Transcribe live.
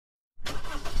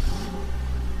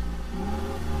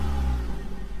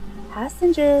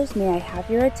Passengers, may I have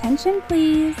your attention,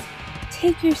 please?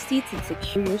 Take your seats and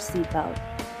secure your seatbelt.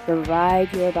 The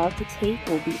ride you're about to take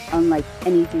will be unlike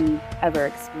anything you've ever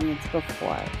experienced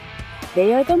before.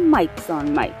 They are the mics on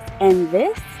mics, and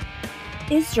this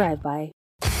is Drive-By.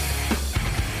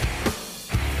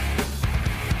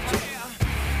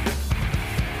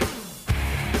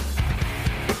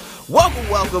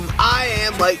 Welcome. I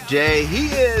am Mike J. He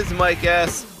is Mike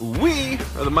S. We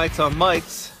are the Mics on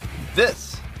Mics. This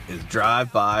is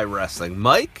Drive-By Wrestling.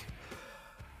 Mike,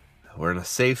 we're in a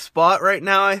safe spot right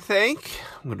now, I think.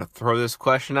 I'm going to throw this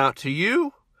question out to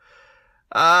you.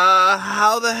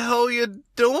 How the hell you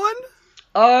doing?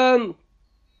 I'm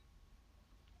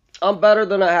better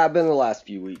than I have been the last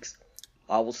few weeks.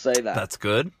 I will say that. That's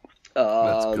good.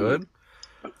 That's good.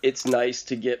 It's nice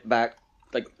to get back.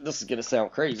 Like, this is going to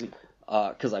sound crazy,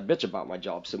 because I bitch about my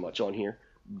job so much on here.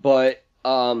 But,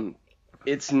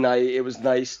 it's nice. It was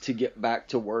nice to get back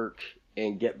to work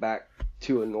and get back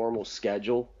to a normal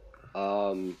schedule,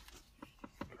 and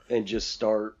just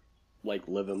start, like,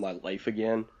 living my life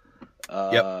again.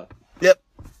 Yep.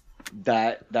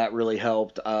 That really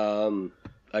helped.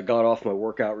 I got off my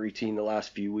workout routine the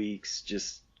last few weeks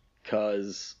just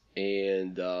 'cause,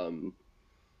 and,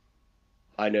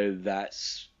 I know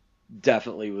that's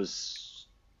definitely was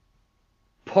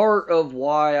part of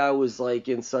why I was, like,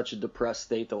 in such a depressed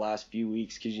state the last few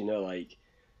weeks, because, you know, like,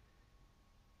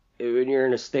 when you're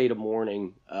in a state of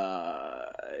mourning,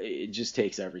 it just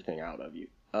takes everything out of you.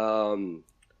 And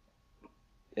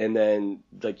then,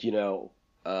 like, you know,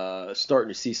 starting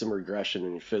to see some regression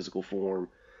in your physical form,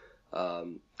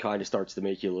 kind of starts to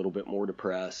make you a little bit more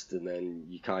depressed, and then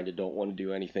you kind of don't want to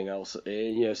do anything else.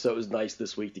 And, you know, so it was nice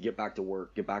this week to get back to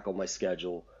work, get back on my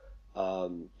schedule,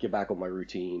 get back on my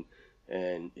routine,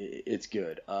 and it's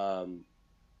good. I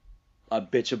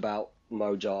bitch about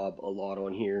my job a lot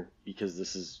on here because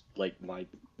this is like my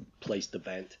place to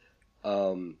vent.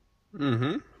 But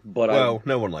no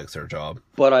one likes their job.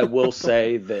 But I will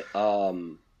say that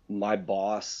my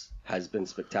boss has been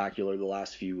spectacular the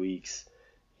last few weeks,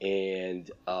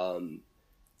 and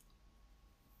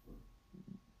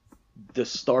the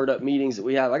startup meetings that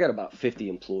we have, I got about 50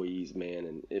 employees, man,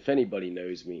 and if anybody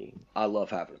knows me, I love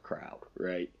having a crowd,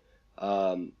 right?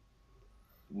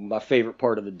 My favorite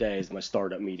part of the day is my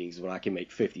startup meetings when I can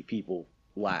make 50 people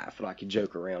laugh and I can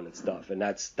joke around and stuff, and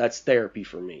that's therapy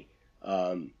for me,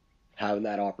 having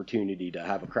that opportunity to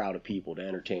have a crowd of people to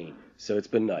entertain. So it's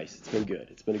been nice. It's been good.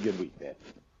 It's been a good week, man.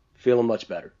 Feeling much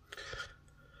better.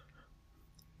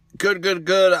 Good.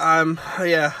 I'm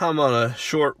on a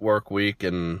short work week,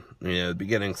 and, you know, the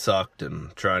beginning sucked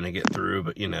and trying to get through,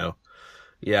 but, you know,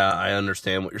 yeah, I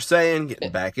understand what you're saying,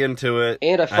 getting back into it.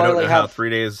 And I finally don't know have how 3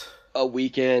 days... a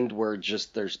weekend where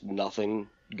just there's nothing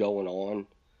going on,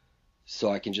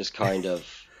 so I can just kind of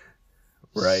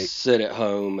right, sit at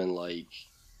home and, like,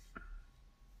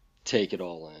 take it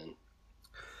all in.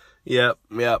 Yep.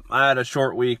 I had a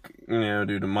short week, you know,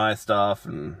 due to my stuff,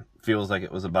 and feels like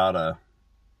it was about a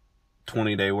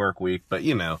 20-day work week, but,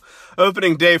 you know,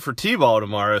 opening day for T-Ball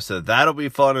tomorrow, so that'll be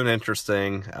fun and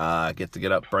interesting. Get to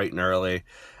get up bright and early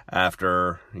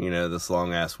after, you know, this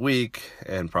long-ass week,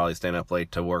 and probably staying up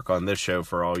late to work on this show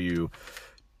for all you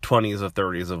 20s of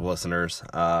 30s of listeners.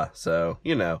 So,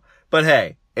 you know, but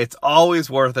hey, it's always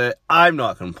worth it. I'm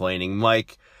not complaining,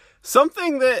 Mike.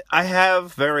 Something that I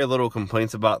have very little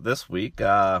complaints about this week,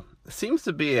 seems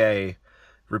to be a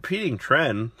repeating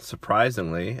trend,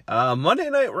 surprisingly. Monday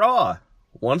Night Raw,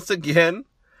 once again,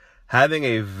 having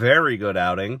a very good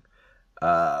outing,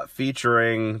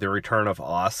 featuring the return of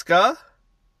Asuka,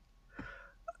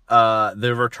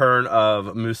 the return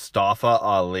of Mustafa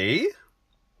Ali,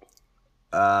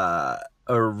 a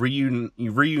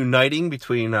reuniting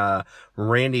between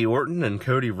Randy Orton and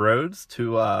Cody Rhodes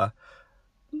to a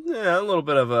little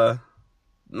bit of a,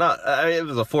 it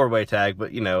was a 4-way tag,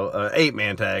 but, you know,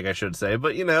 8-man tag, I should say,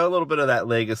 but, you know, a little bit of that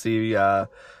legacy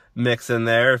mix in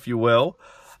there, if you will.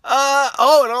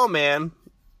 All in all, man,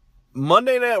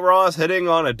 Monday Night Raw is hitting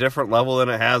on a different level than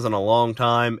it has in a long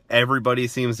time. Everybody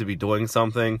seems to be doing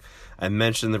something. I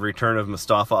mentioned the return of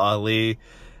Mustafa Ali,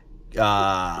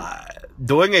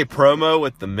 doing a promo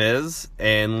with The Miz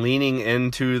and leaning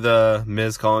into the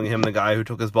Miz calling him the guy who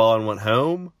took his ball and went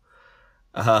home.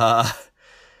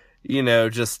 You know,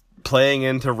 just playing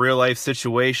into real life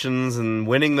situations and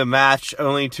winning the match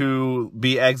only to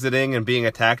be exiting and being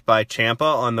attacked by Ciampa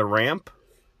on the ramp.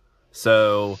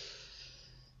 So,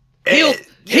 Heel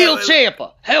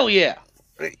Ciampa. Hell yeah.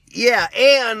 Yeah,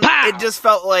 and Pow! It just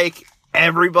felt like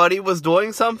everybody was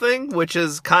doing something, which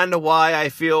is kind of why I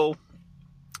feel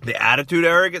the Attitude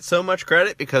Era gets so much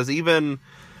credit, because even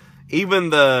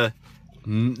the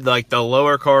like the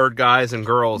lower card guys and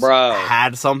girls Bro.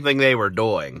 had something they were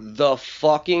doing. The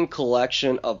fucking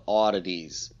collection of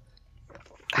oddities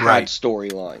had Right.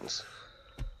 storylines.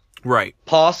 Right.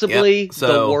 Possibly Yep,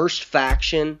 so- the worst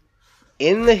faction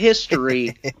in the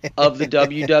history of the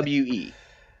WWE.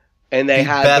 And they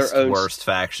had Best their own worst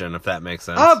faction, if that makes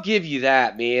sense. I'll give you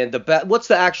that, man. What's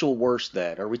the actual worst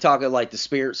then? Are we talking like the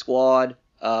Spirit Squad?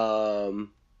 The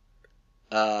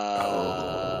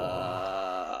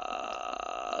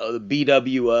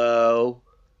BWO.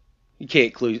 You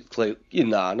can't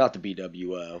not the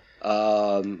BWO.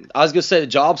 I was gonna say the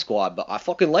Job Squad, but I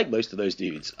fucking like most of those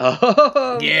dudes.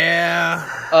 Yeah.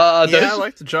 I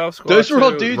like the Job Squad. Those were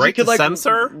all too. dudes Right you could to like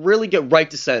censor? really get right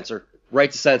to censor. Right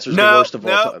to censor is the worst of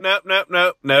all time.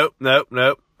 Nope.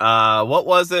 What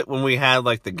was it when we had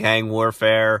like the gang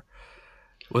warfare?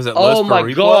 Was it Oh Los my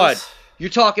Barriquas? god! You're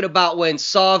talking about when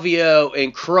Savio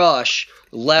and Crush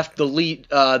left the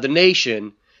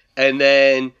nation, and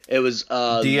then it was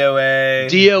DOA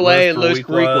and Los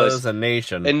Barriquas and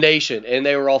Nation. And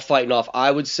they were all fighting off.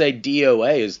 I would say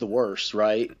DOA is the worst,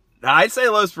 right? I'd say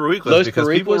Los Barriquas Los because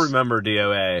people Barriquas? remember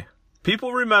DOA.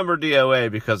 People remember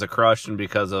DOA because of Crush and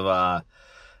because of the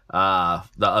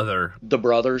other The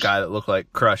brothers. guy that looked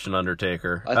like Crush and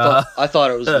Undertaker. I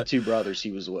thought it was the two brothers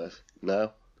he was with.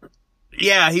 No.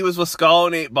 Yeah, he was with Skull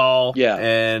and 8-Ball. Yeah.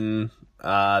 And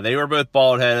they were both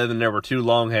bald headed, and there were two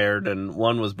long haired, and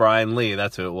one was Brian Lee,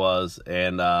 that's who it was,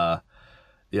 and the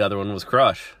other one was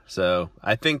Crush. So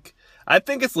I think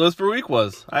it's Los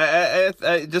Barriquas.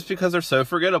 I just because they're so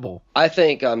forgettable. I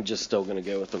think I'm just still gonna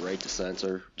go with the right to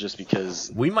censor, just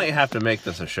because. We might have to make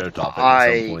this a show topic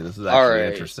at some point. This is actually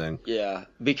interesting. Yeah,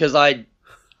 because I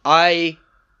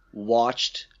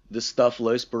watched the stuff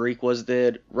Los Barriquas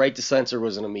did. Right to censor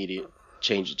was an immediate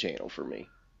change the channel for me.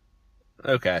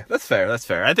 Okay, that's fair. I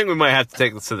think we might have to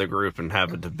take this to the group and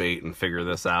have a debate and figure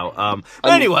this out. I'm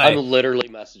literally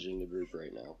messaging the group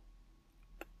right now.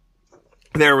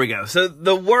 There we go. So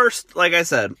the worst, like I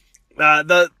said,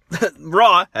 the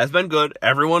Raw has been good.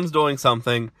 Everyone's doing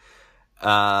something.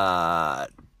 Tommaso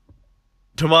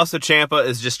Ciampa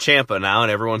is just Ciampa now,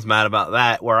 and everyone's mad about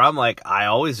that. Where I'm like, I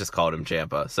always just called him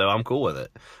Ciampa, so I'm cool with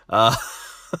it.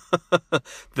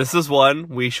 This is one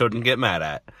we shouldn't get mad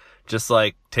at. Just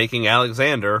like taking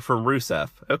Alexander from Rusev.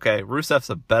 Okay, Rusev's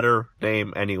a better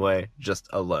name anyway, just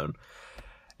alone.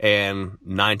 And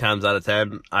 9 times out of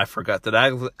 10, I forgot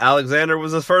that Alexander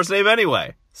was his first name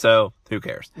anyway. So, who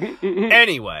cares?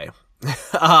 Anyway, we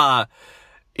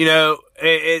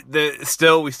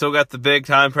still got the big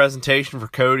time presentation for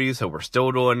Cody, so we're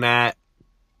still doing that.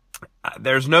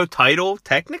 There's no title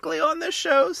technically on this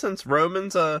show since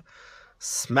Roman's a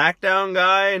SmackDown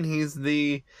guy and he's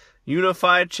the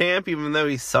unified champ, even though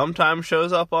he sometimes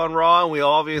shows up on Raw. And we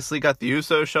obviously got the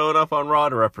Usos showing up on Raw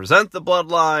to represent the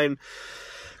bloodline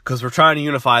because we're trying to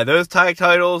unify those tag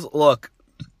titles. Look,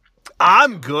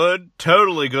 I'm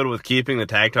totally good with keeping the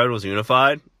tag titles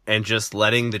unified and just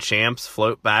letting the champs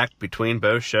float back between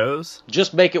both shows.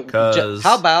 Just make it.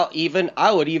 How about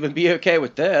I would even be okay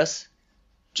with this.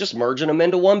 Just merging them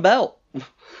into one belt.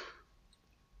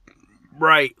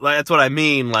 Right, that's what I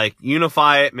mean. Like,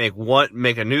 unify it,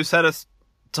 make a new set of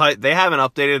they haven't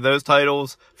updated those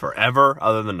titles forever,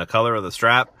 other than the color of the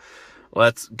strap.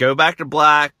 Let's go back to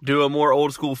black, do a more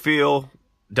old school feel.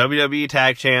 WWE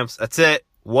Tag Champs. That's it.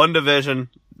 One division.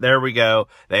 There we go.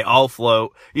 They all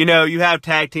float. You have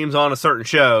tag teams on a certain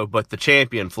show, but the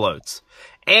champion floats.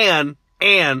 And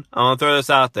I'm gonna throw this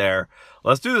out there.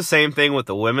 Let's do the same thing with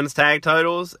the women's tag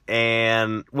titles,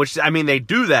 they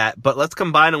do that, but let's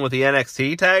combine them with the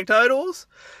NXT tag titles,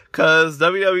 cause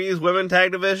WWE's women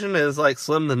tag division is like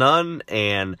slim to none,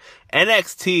 and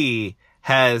NXT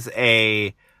has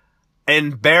a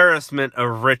embarrassment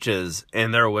of riches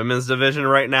in their women's division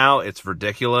right now. It's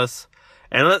ridiculous.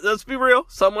 And let's be real,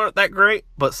 some aren't that great,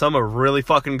 but some are really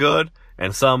fucking good.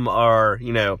 And some are,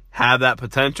 have that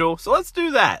potential. So let's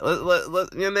do that.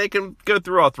 They can go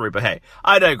through all three. But hey,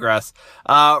 I digress.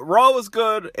 Raw was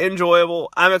good,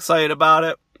 enjoyable. I'm excited about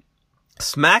it.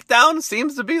 SmackDown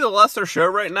seems to be the lesser show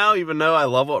right now, even though I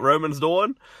love what Roman's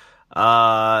doing.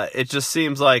 It just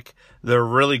seems like the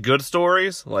really good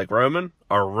stories, like Roman,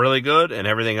 are really good, and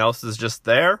everything else is just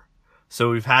there.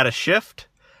 So we've had a shift.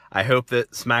 I hope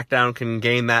that SmackDown can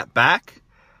gain that back.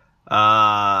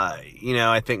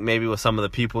 I think maybe with some of the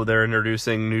people they're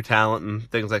introducing, new talent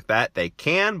and things like that, they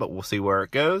can, but we'll see where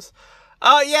it goes.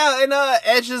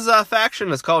 Edge's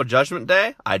faction is called Judgment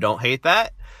Day. I don't hate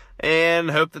that,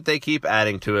 and hope that they keep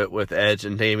adding to it with Edge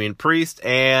and Damian Priest,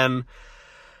 and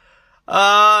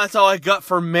That's all I got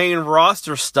for main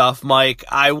roster stuff, Mike.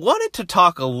 I wanted to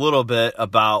talk a little bit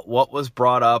about what was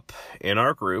brought up in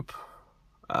our group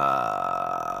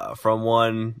from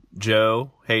one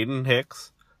Joe Hayden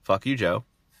Hicks. Fuck you, Joe.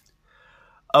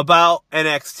 About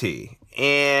NXT.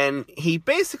 And he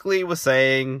basically was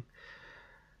saying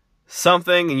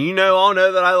something, and all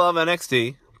know that I love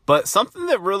NXT, but something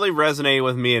that really resonated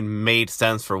with me and made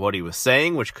sense for what he was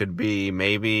saying, which could be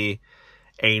maybe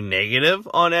a negative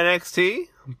on NXT,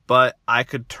 but I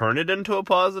could turn it into a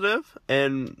positive,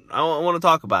 and I want to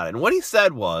talk about it. And what he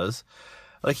said was,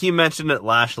 like, he mentioned that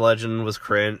Lash Legend was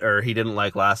cringe, or he didn't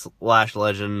like Lash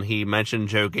Legend. He mentioned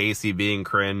Joe Gacy being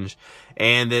cringe,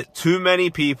 and that too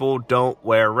many people don't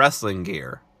wear wrestling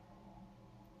gear.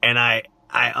 And I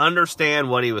understand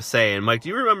what he was saying. Mike, do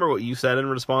you remember what you said in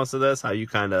response to this? How you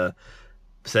kind of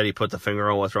said he put the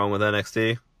finger on what's wrong with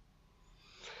NXT?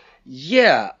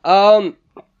 Yeah,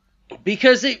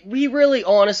 because he really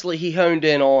honestly, he honed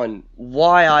in on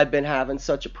why I've been having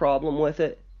such a problem with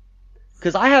it.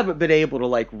 Because I haven't been able to,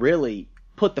 like, really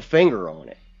put the finger on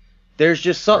it. There's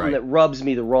just something that rubs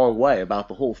me the wrong way about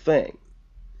the whole thing.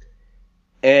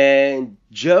 And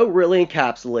Joe really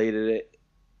encapsulated it.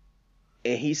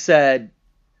 And he said,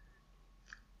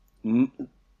 I'm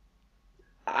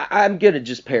going to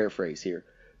just paraphrase here.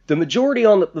 The majority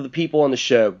of the people on the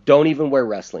show don't even wear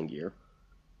wrestling gear.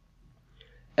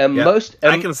 And most...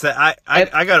 I can say...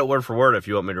 I got it word for word if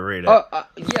you want me to read it.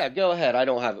 Yeah, go ahead. I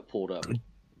don't have it pulled up.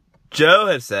 Joe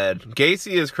had said,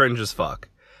 Gacy is cringe as fuck.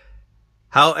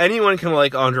 How anyone can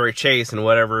like Andre Chase and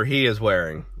whatever he is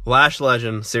wearing. Lash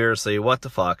Legend, seriously, what the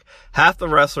fuck? Half the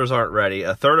wrestlers aren't ready.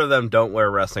 A third of them don't wear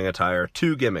wrestling attire.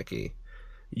 Too gimmicky.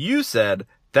 You said,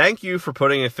 thank you for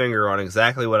putting a finger on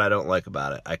exactly what I don't like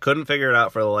about it. I couldn't figure it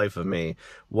out for the life of me,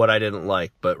 what I didn't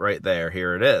like, but right there,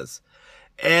 here it is.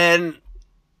 And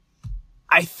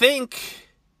I think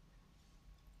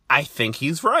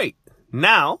he's right.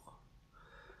 Now,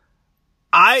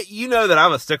 you know that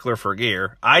I'm a stickler for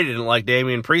gear. I didn't like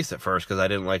Damian Priest at first because I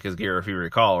didn't like his gear, if you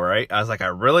recall, right? I was like, I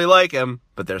really like him,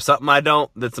 but there's something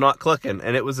that's not clicking,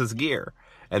 and it was his gear.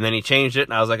 And then he changed it,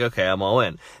 and I was like, okay, I'm all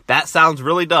in. That sounds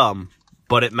really dumb,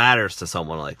 but it matters to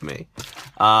someone like me.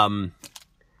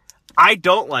 I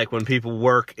don't like when people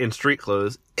work in street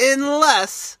clothes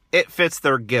unless it fits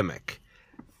their gimmick.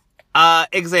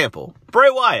 Example, Bray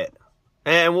Wyatt.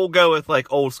 And we'll go with,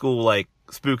 like, old school, like,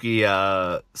 spooky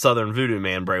Southern voodoo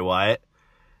man Bray Wyatt.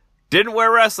 Didn't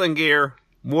wear wrestling gear,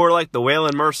 wore like the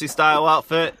Waylon Mercy style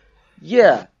outfit.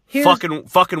 Yeah.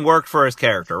 Fucking worked for his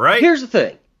character, right? Here's the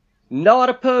thing. Not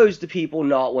opposed to people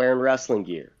not wearing wrestling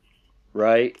gear.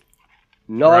 Right?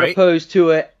 Not opposed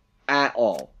to it at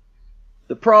all.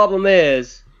 The problem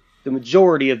is the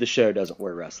majority of the show doesn't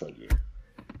wear wrestling gear.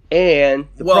 And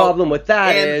the problem with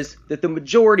that is that the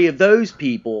majority of those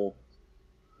people,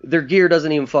 their gear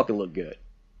doesn't even fucking look good.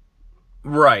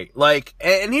 Right. Like,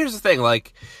 and here's the thing,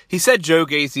 like, he said Joe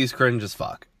Gacy's cringe as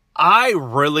fuck. I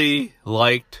really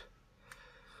liked,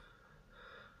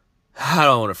 I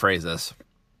don't want to phrase this.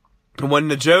 When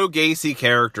the Joe Gacy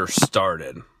character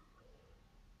started,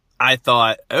 I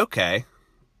thought, okay,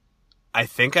 I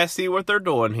think I see what they're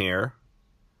doing here.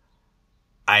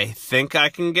 I think I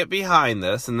can get behind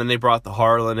this. And then they brought the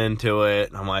Harlan into it.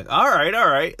 And I'm like, all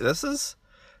right. This is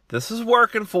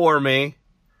working for me.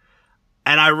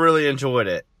 And I really enjoyed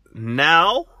it.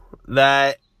 Now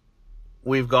that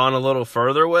we've gone a little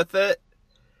further with it,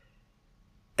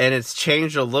 and it's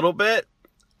changed a little bit,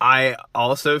 I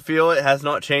also feel it has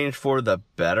not changed for the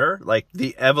better. Like,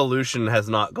 the evolution has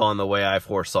not gone the way I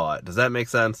foresaw it. Does that make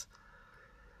sense?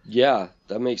 Yeah,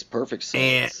 that makes perfect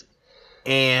sense.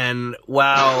 And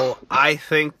while I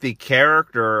think the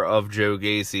character of Joe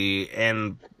Gacy,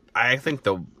 and I think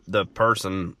the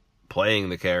person playing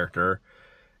the character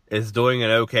is doing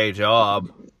an okay job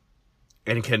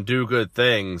and can do good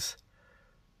things,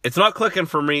 it's not clicking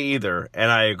for me either, and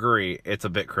I agree, it's a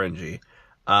bit cringy.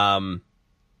 And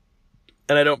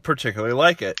I don't particularly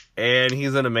like it. And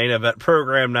he's in a main event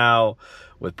program now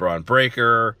with Braun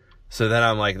Breaker, so then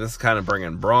I'm like, this is kind of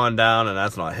bringing Braun down, and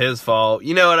that's not his fault.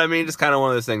 You know what I mean? Just kind of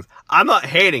one of those things. I'm not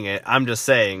hating it, I'm just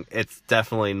saying it's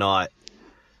definitely not,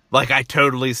 like, I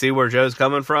totally see where Joe's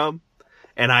coming from,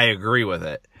 and I agree with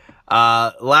it.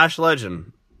 Lash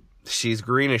Legend. She's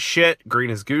green as shit. Green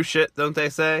as goose shit, don't they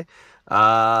say?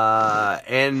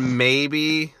 And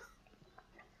maybe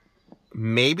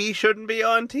shouldn't be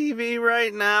on TV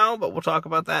right now, but we'll talk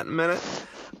about that in a minute.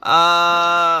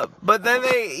 But then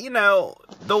they,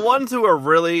 the ones who are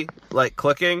really, like,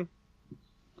 clicking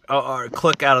are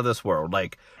click out of this world.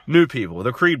 Like, new people,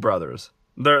 the Creed brothers.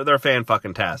 They're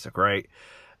fan-fucking-tastic, right?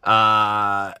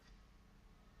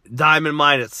 Diamond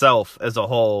Mine itself as a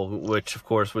whole, which of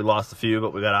course we lost a few,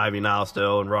 but we got Ivy now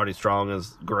still, and Roddy Strong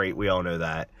is great. We all know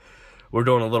that. We're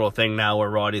doing a little thing now where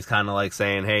Roddy's kind of like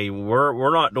saying, hey,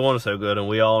 we're not doing so good and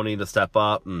we all need to step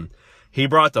up. And he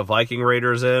brought the Viking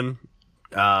Raiders in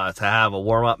to have a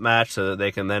warm-up match so that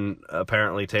they can then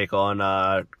apparently take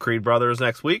on Creed Brothers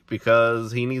next week,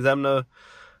 because he needs them to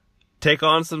take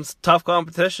on some tough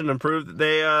competition and prove that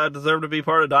they deserve to be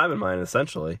part of Diamond Mine,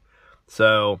 essentially.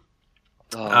 So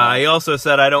he also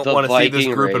said, I don't want to see this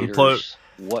group implode.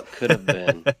 What could have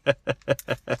been?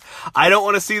 I don't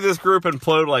want to see this group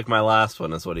implode like my last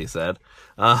one, is what he said.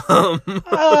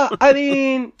 I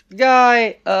mean,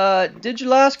 Guy, did your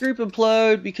last group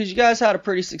implode because you guys had a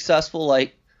pretty successful,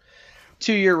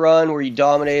 2-year run where you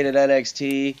dominated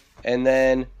NXT, and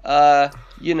then,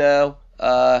 you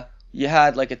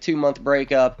had, a 2-month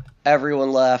breakup,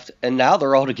 everyone left, and now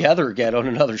they're all together again on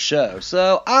another show.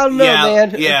 So, I don't know,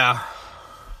 man. Yeah.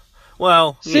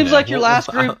 Well, seems like your last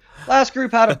group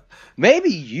had a... Maybe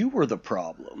you were the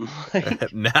problem.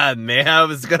 Nah, man, I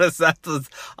was just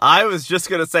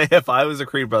gonna say, if I was a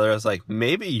Creed brother, I was like,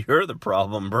 maybe you're the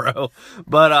problem, bro.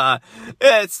 But,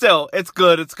 it's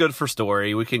good. It's good for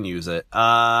story. We can use it.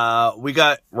 We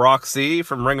got Roxy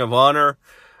from Ring of Honor.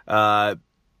 Her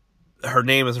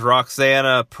name is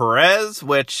Roxana Perez,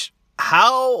 which,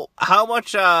 how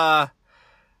much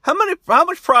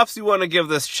props do you want to give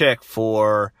this chick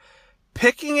for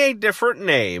picking a different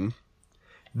name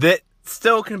that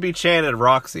still can be chanted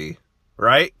Roxy,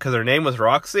 right? Because her name was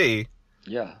Roxy.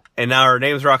 Yeah. And now her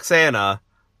name's Roxana,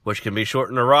 which can be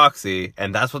shortened to Roxy,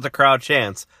 and that's what the crowd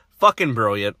chants. Fucking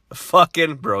brilliant.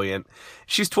 Fucking brilliant.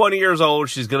 She's 20 years old.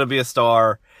 She's going to be a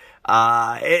star.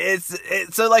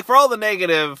 So, for all the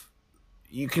negative,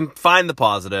 you can find the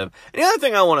positive. And the other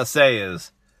thing I want to say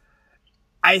is,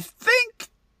 I think,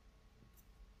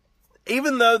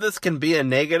 even though this can be a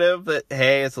negative, that,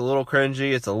 hey, it's a little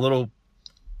cringy, it's a little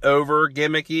over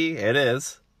gimmicky, it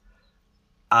is.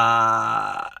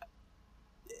 And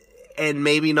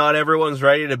maybe not everyone's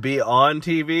ready to be on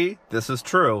TV. This is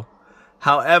true.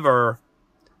 However,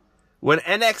 when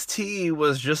NXT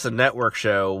was just a network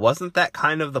show, wasn't that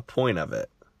kind of the point of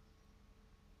it?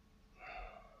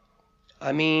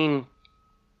 I mean,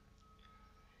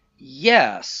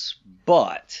 yes,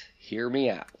 but hear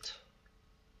me out.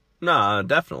 No,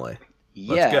 definitely.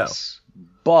 Let's go.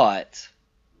 But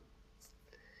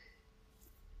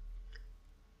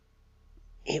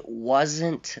it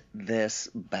wasn't this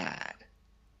bad.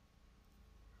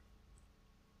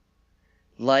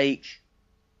 The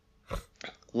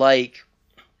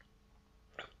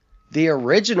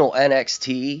original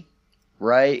NXT,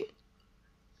 right?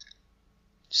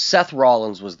 Seth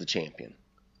Rollins was the champion.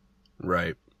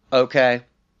 Right. Okay.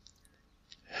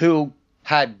 Who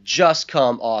had just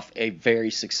come off a very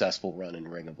successful run in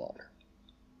Ring of Honor.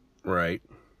 Right.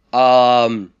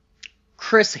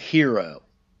 Chris Hero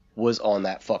was on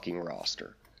that fucking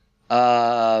roster.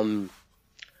 Tyler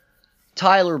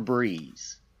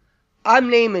Breeze. I'm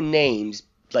naming names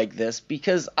like this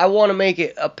because I want to make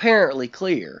it apparently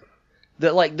clear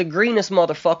that, the greenest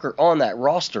motherfucker on that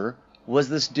roster was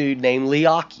this dude named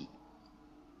Liaki.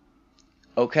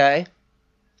 Okay?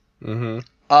 Mm-hmm.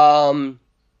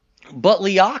 But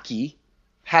Liaki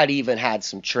had even had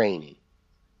some training.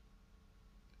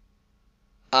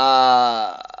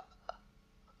 Don't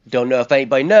know if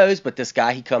anybody knows, but this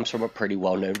guy, he comes from a pretty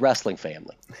well-known wrestling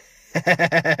family.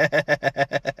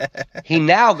 He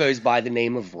now goes by the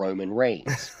name of Roman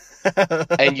Reigns.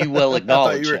 And you will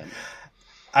acknowledge him.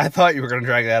 I thought you were going to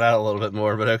drag that out a little bit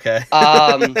more, but okay.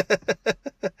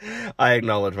 I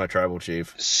acknowledge my tribal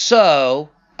chief. So,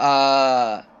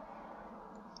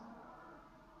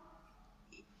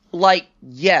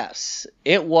 yes,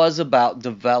 it was about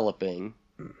developing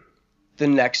the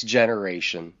next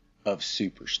generation of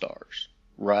superstars,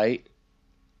 right?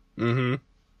 Mm-hmm.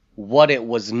 What it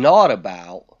was not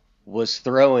about was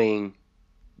throwing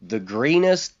the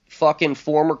greenest fucking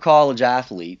former college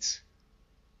athletes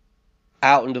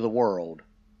out into the world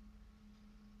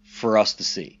for us to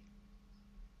see.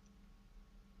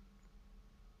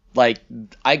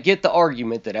 I get the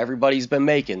argument that everybody's been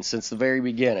making since the very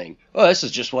beginning. Oh, this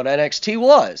is just what NXT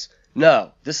was.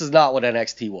 No, this is not what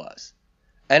NXT was.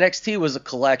 NXT was a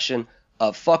collection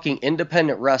of fucking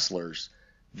independent wrestlers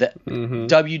that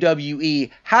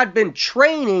WWE had been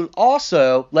training.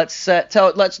 Also, let's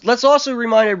also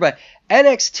remind everybody,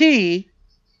 NXT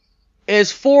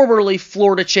is formerly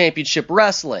Florida Championship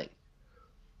Wrestling,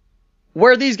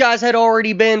 where these guys had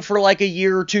already been for a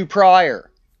year or two prior.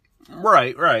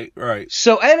 Right.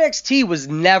 So NXT was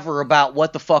never about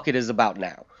what the fuck it is about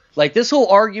now. Like, this whole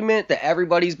argument that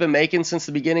everybody's been making since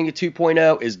the beginning of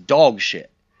 2.0 is dog shit.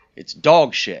 It's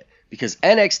dog shit. Because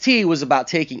NXT was about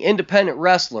taking independent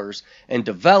wrestlers and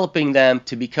developing them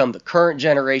to become the current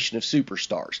generation of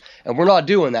superstars. And we're not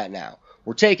doing that now.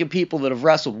 We're taking people that have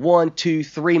wrestled 1, 2,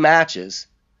 3 matches,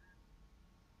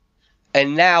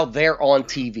 and now they're on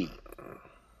TV.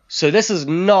 So this is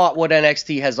not what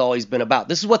NXT has always been about.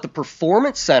 This is what the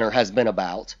Performance Center has been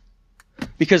about.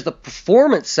 Because the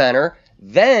Performance Center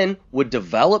then would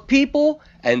develop people,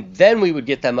 and then we would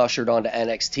get them ushered onto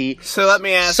NXT. So let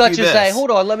me ask such you as this. hold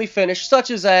on, let me finish.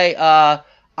 Such as I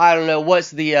don't know,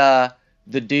 what's the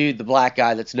dude, the black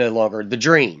guy that's no longer, the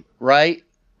Dream, right?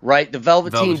 Right, the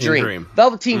Velveteen Dream.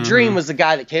 Velveteen Dream was the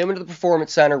guy that came into the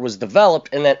Performance Center, was developed,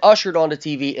 and then ushered onto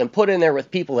TV and put in there with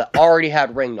people that already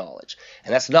had ring knowledge.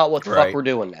 And that's not what the fuck we're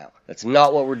doing now. That's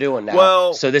not what we're doing now.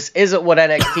 Well, so this isn't what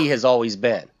NXT has always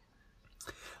been.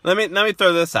 Let me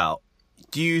throw this out.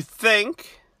 Do you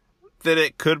think that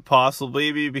it could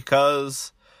possibly be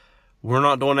because we're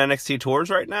not doing NXT tours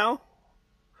right now?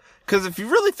 Because if you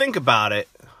really think about it,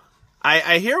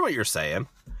 I hear what you're saying.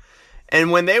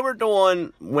 And when they got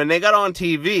on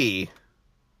TV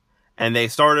and they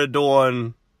started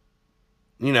doing,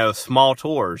 small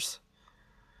tours,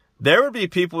 there would be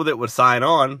people that would sign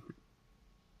on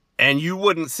and you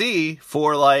wouldn't see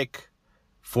for like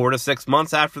 4 to 6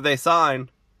 months after they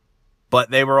signed. But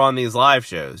they were on these live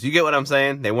shows. You get what I'm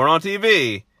saying? They weren't on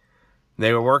TV.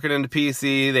 They were working in the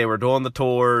PC. They were doing the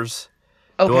tours.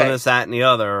 Doing this, that, and the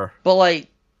other. But,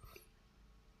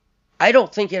 I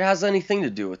don't think it has anything to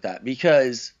do with that.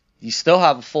 Because you still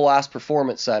have a full-ass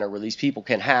Performance Center where these people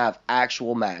can have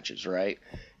actual matches, right?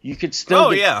 You could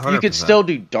still you could still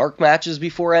do dark matches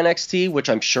before NXT, which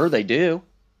I'm sure they do.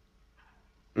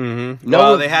 Mm-hmm.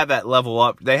 No, they have that Level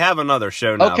Up. They have another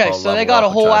show now. Okay, so they got a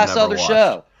whole ass other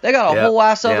show. They got a whole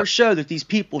ass other show that these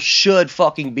people should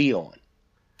fucking be on.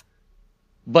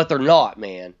 But they're not,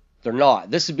 man. They're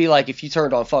not. This would be like if you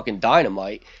turned on fucking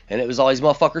Dynamite and it was all these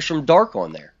motherfuckers from Dark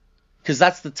on there. Because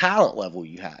that's the talent level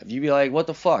you have. You'd be like, what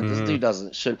the fuck? This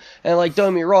dude should. And don't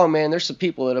get me wrong, man. There's some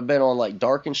people that have been on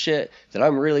Dark and shit that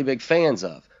I'm really big fans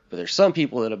of. But there's some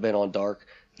people that have been on Dark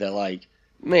that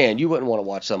man, you wouldn't want to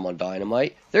watch them on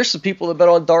Dynamite. There's some people that have been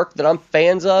on Dark that I'm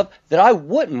fans of that I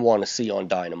wouldn't want to see on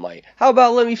Dynamite. How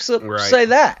about let me say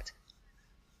that?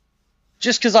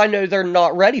 Just because I know they're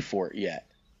not ready for it yet.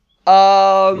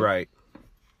 Right.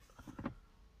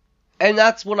 And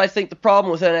that's what I think the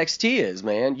problem with NXT is,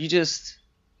 man.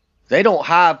 They don't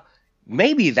have,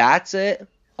 maybe that's it.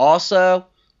 Also,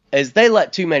 is they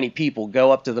let too many people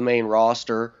go up to the main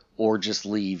roster or just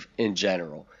leave in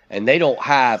general. And they don't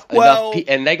have enough,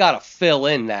 and they got to fill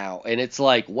in now. And it's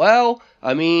you're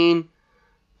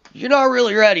not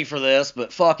really ready for this,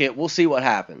 but fuck it, we'll see what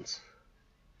happens.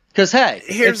 Because, hey,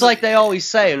 it's like they always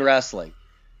say in wrestling.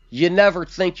 You never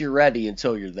think you're ready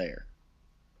until you're there.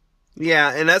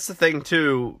 Yeah, and that's the thing,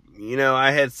 too.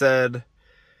 I had said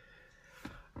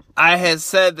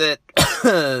that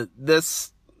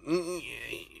this,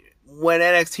 when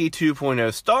NXT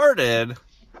 2.0 started,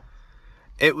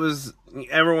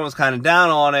 everyone was kind of down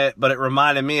on it, but it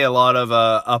reminded me a lot of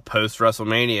a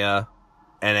post-WrestleMania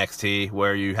NXT,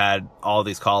 where you had all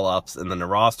these call-ups, and then the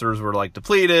rosters were,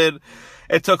 depleted.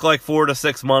 It took, 4 to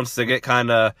 6 months to get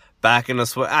kind of back in the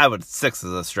swing. 6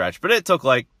 is a stretch, but it took,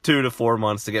 2 to 4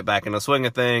 months to get back in the swing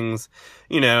of things,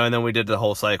 and then we did the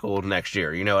whole cycle next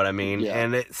year, you know what I mean? Yeah.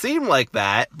 And it seemed like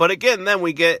that, but again, then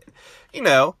we get, we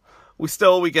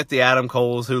get the Adam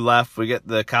Coles who left, we get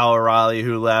the Kyle O'Reilly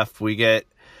who left, we get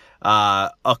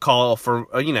a call for,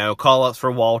 call-ups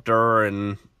for Walter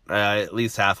and at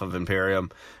least half of Imperium.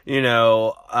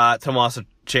 Tommaso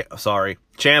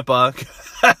Ciampa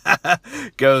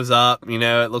goes up.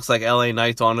 It looks like LA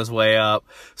Knight's on his way up.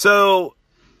 So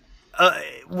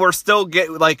we're still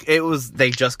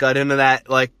they just got into that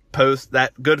post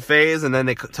that good phase, and then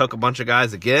they took a bunch of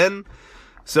guys again.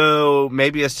 So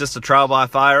maybe it's just a trial by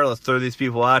fire. Let's throw these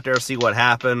people out there, see what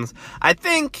happens. I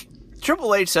think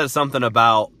Triple H said something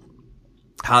about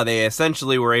how they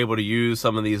essentially were able to use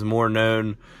some of these more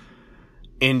known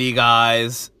indie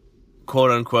guys,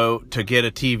 quote unquote, to get a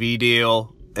TV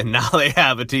deal, and now they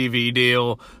have a TV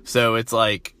deal, so it's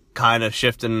kind of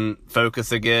shifting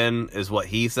focus again, is what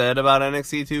he said about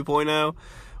NXT 2.0,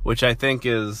 which I think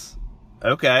is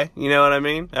okay. You know what I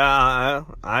mean?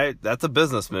 That's a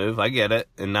business move. I get it,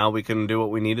 and now we can do what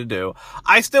we need to do.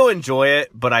 I still enjoy it,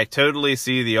 but I totally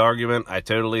see the argument. I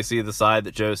totally see the side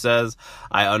that Joe says.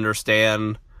 I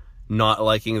understand not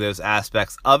liking those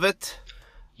aspects of it.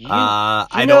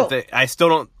 I still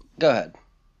don't. Go ahead.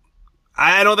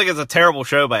 I don't think it's a terrible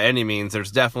show by any means.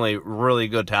 There's definitely really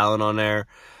good talent on there.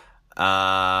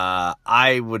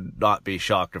 I would not be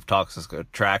shocked if Toxic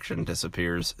Attraction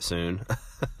disappears soon.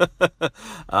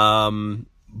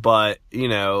 But, you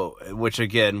know, which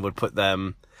again would put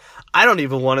them, I don't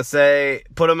even want to say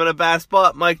put them in a bad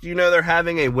spot. Mike, do you know they're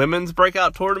having a women's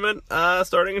breakout tournament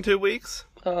starting in 2 weeks?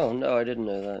 Oh, no, I didn't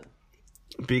know that.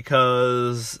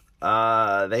 Because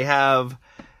they have,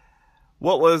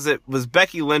 what was it? Was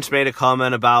Becky Lynch made a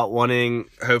comment about saying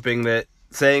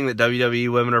that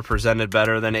WWE women are presented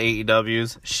better than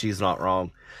AEW's? She's not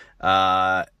wrong.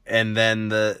 And then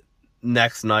the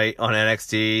next night on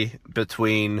NXT,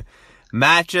 between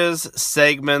matches,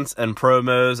 segments, and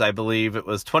promos, I believe it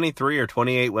was 23 or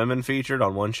 28 women featured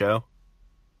on one show.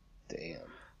 Damn.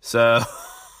 So,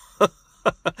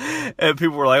 and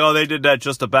people were like, oh, they did that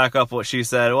just to back up what she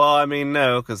said. Well, I mean,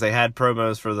 no, because they had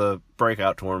promos for the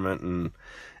breakout tournament, and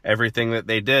everything that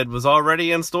they did was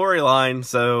already in storyline,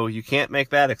 so you can't make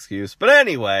that excuse. But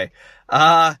anyway,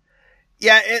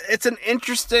 it's an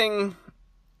interesting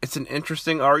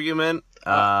argument.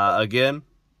 Again,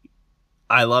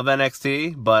 I love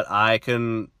NXT, but I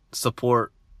can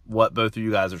support what both of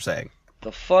you guys are saying.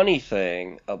 The funny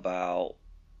thing about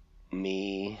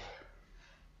me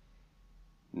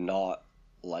not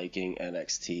liking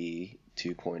NXT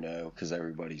 2.0 because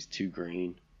everybody's too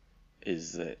green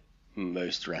is that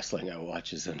most wrestling I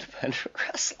watch is independent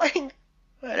wrestling.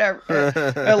 Whatever.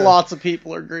 And lots of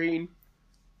people are green.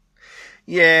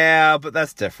 Yeah, but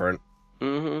that's different.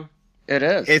 Mm-hmm. It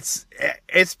is.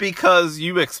 It's because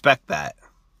you expect that.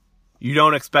 You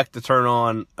don't expect to turn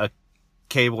on a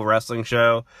cable wrestling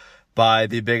show by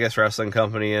the biggest wrestling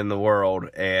company in the world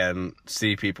and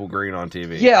see people green on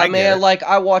TV. Yeah, man, like,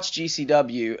 I watch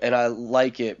GCW and I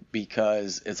like it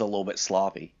because it's a little bit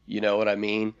sloppy. You know what I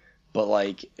mean? But,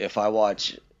 like, if I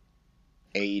watch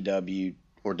AEW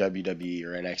or WWE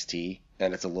or NXT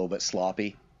and it's a little bit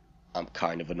sloppy, I'm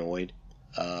kind of annoyed.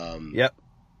 Yep.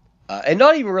 And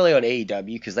not even really on AEW,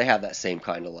 because they have that same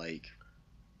kind of, like,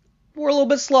 we're a little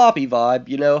bit sloppy vibe,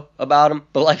 you know, about them.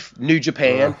 But, like, New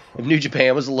Japan, if New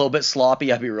Japan was a little bit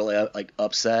sloppy, I'd be really, like,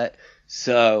 upset.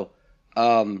 So,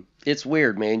 it's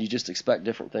weird, man. You just expect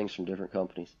different things from different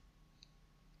companies.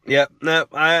 Yep, no,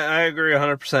 I agree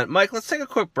 100%. Mike, let's take a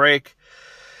quick break.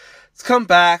 Let's come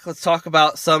back. Let's talk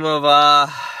about some of,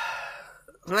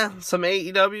 some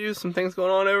AEW, some things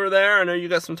going on over there. I know you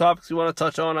got some topics you want to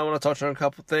touch on. I want to touch on a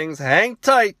couple things. Hang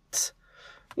tight.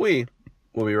 We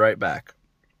will be right back.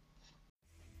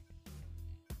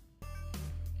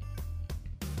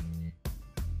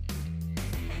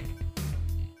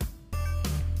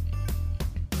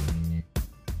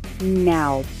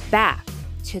 Now back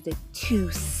to the two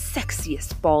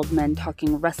sexiest bald men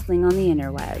talking wrestling on the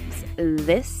interwebs.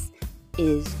 This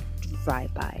is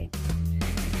Drive-By.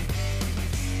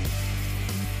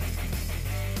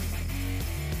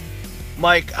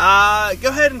 Mike, go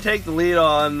ahead and take the lead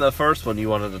on the first one you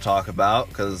wanted to talk about,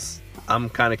 because I'm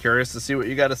kind of curious to see what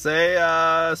you got to say.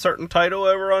 A certain title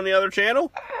over on the other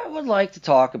channel? I would like to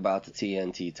talk about the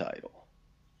TNT title.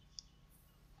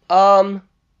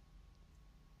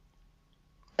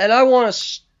 And I want to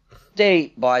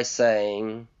state by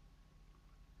saying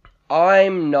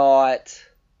I'm not...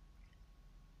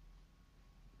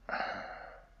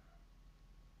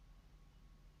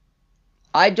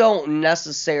 I don't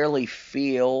necessarily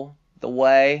feel the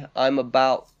way I'm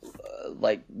about,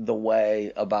 the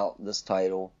way about this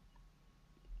title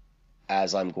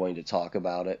as I'm going to talk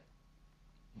about it.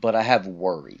 But I have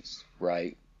worries,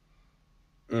 right?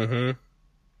 Mm-hmm.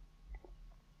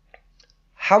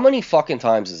 How many fucking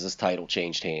times has this title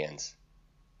changed hands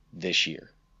this year?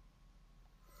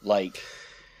 Like...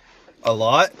 A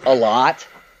lot? A lot.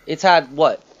 It's had,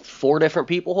 4 different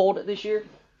people hold it this year?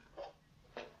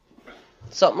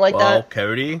 Something like that?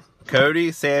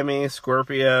 Cody, Sammy,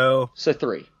 Scorpio. So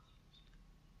 3.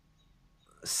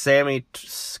 Sammy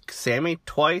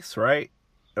twice, right?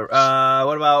 What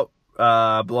about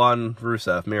Blonde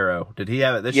Rusev, Miro? Did he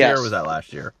have it this year or was that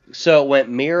last year? So it went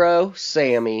Miro,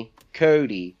 Sammy,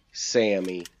 Cody,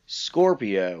 Sammy,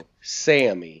 Scorpio,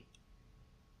 Sammy,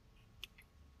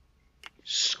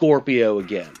 Scorpio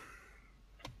again.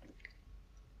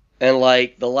 And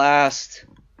the last...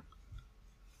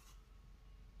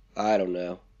 I don't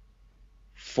know,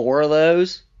 4 of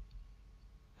those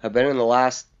have been in the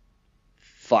last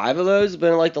 5 of those have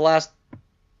been in the last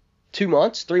 2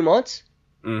 months, 3 months.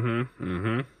 Okay,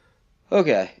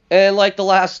 and the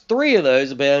last 3 of those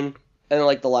have been in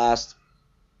the last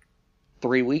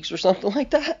 3 weeks or something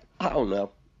like that. I don't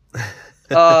know.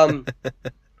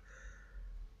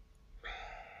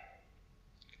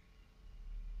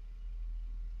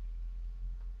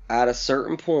 At a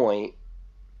certain point.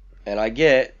 And I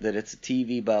get that it's a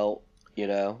TV belt You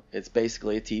know, it's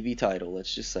basically a TV title.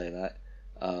 Let's just say that.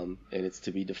 And it's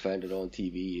to be defended on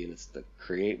TV, and it's to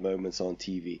create moments on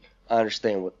TV. I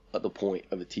understand what the point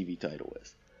of a TV title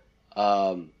is.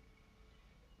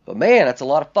 But man, that's a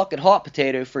lot of fucking hot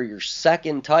potato for your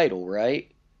second title,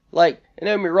 right? Like, and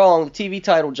don't get me wrong, the TV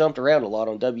title jumped around a lot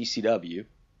on WCW.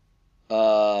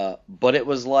 But it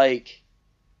was like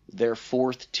their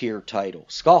fourth tier title.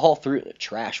 Scott Hall threw it in the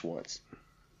trash once.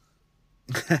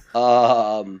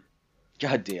 God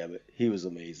damn it. He was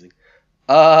amazing.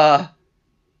 So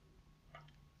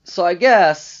I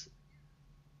guess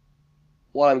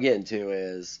what I'm getting to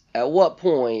is, at what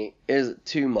point is it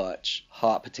too much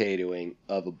hot potatoing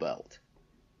of a belt?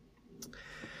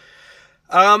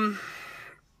 I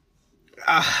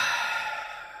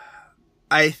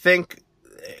think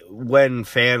when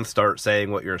fans start saying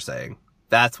what you're saying,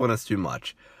 that's when it's too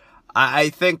much. I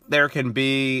think there can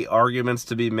be arguments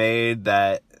to be made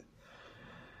that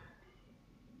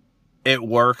it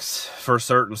works for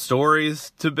certain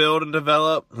stories to build and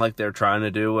develop, like they're trying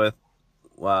to do with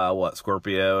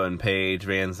Scorpio and Paige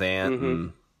Van Zant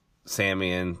and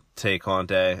Sammy and Tay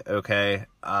Conte. Okay,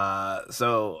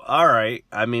 so all right.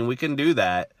 I mean, we can do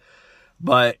that,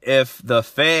 but if the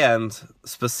fans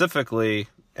specifically,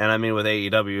 and I mean with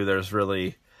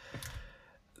AEW,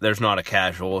 there's not a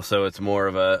casual, so it's more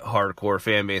of a hardcore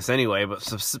fan base anyway. But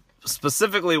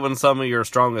specifically when some of your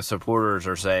strongest supporters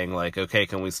are saying, like, okay,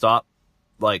 can we stop,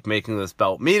 like, making this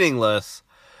belt meaningless?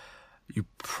 You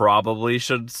probably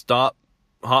should stop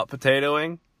hot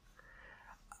potatoing.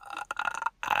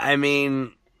 I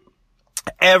mean,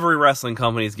 every wrestling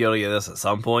company is guilty of this at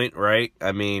some point, right?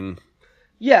 I mean...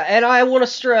 Yeah, and I want to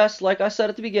stress, like I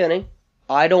said at the beginning,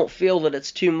 I don't feel that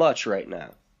it's too much right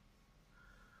now.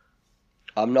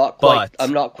 I'm not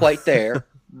quite there,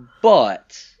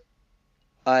 but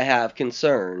I have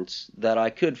concerns that I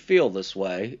could feel this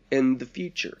way in the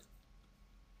future.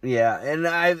 Yeah, and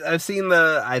I've seen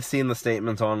the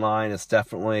statements online. It's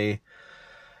definitely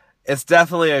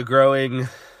a growing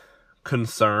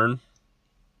concern,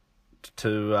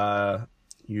 to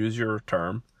use your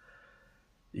term.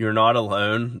 You're not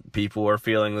alone. People are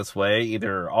feeling this way,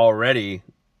 either already,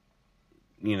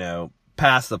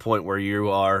 past the point where you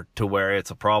are to where it's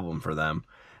a problem for them,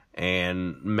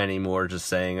 and many more just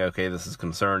saying, okay, this is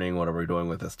concerning. What are we doing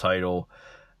with this title?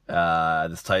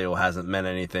 This title hasn't meant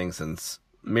anything since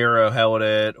Miro held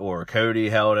it or Cody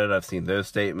held it. I've seen those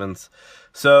statements.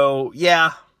 So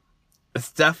yeah,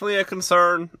 it's definitely a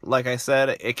concern. Like I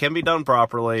said, it can be done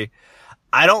properly.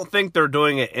 I don't think they're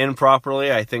doing it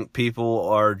improperly. I think people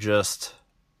are just,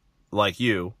 like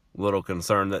you, a little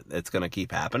concerned that it's going to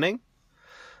keep happening.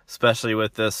 Especially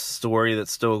with this story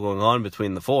that's still going on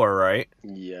between the four, right?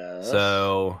 Yes.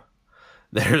 So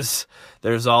there's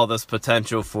all this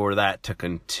potential for that to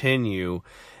continue.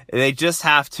 They just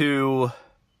have to...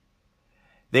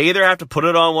 They either have to put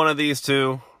it on one of these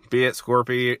two, be it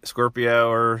Scorpio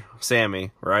or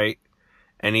Sammy, right?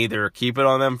 And either keep it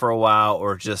on them for a while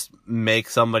or just make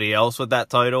somebody else with that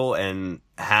title and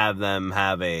have them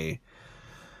have a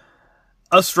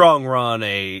strong run,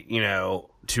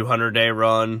 200-day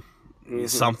run,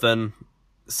 something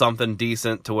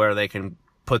decent to where they can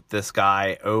put this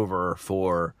guy over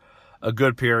for a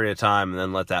good period of time and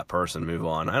then let that person move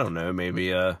on. I don't know,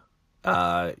 maybe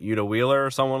Yuta Wheeler or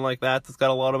someone like that that's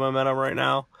got a lot of momentum right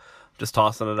now. Just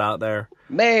tossing it out there.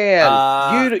 Man,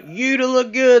 Yuta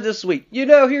looked good this week.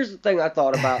 Here's the thing I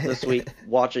thought about this week,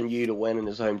 watching Yuta win in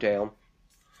his hometown.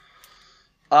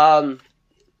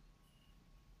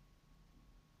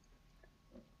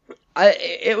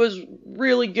 It was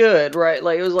really good, right?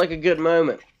 Like, it was like a good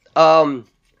moment. And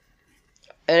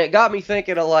it got me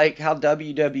thinking of, like, how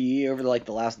WWE over, like,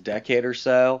 the last decade or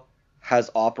so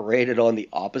has operated on the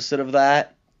opposite of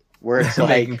that. Where it's like...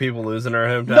 making people lose in our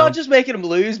hometown. Not just making them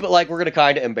lose, but, like, we're going to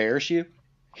kind of embarrass you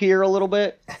here a little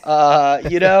bit. And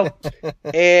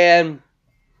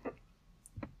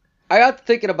I got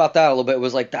thinking about that a little bit. It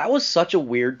was like, that was such a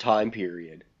weird time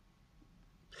period.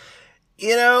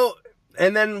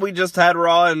 And then we just had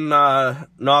Raw in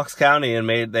Knox County, and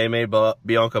they made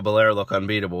Bianca Belair look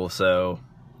unbeatable. So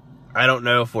I don't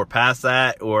know if we're past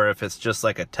that or if it's just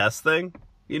like a test thing.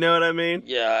 You know what I mean?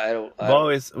 Yeah,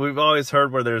 We've always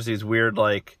heard where there's these weird,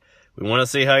 like, we want to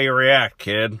see how you react,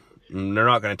 kid. And they're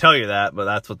not going to tell you that, but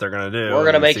that's what they're going to do. We're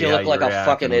going to make you look like a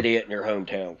fucking idiot in your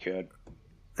hometown, kid.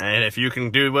 And if you can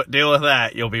deal with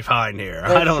that, you'll be fine here.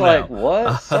 It's I don't like, know.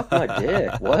 What? Suck my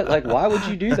dick. What? Like, why would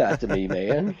you do that to me,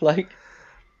 man? Like...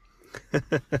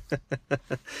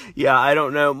 Yeah, I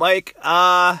don't know. Mike,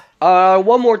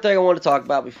 one more thing I want to talk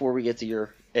about before we get to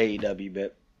your AEW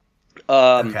bit.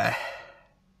 Okay.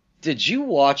 Did you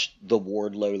watch the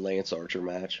Wardlow Lance Archer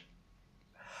match?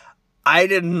 I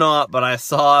did not, but I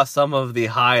saw some of the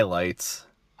highlights.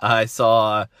 I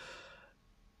saw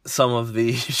some of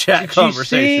the chat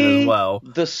conversation as well.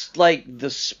 The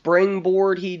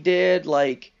springboard he did,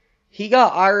 like, he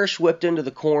got Irish whipped into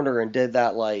the corner and did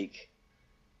that, like,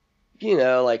 you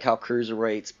know, like how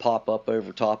cruiserweights pop up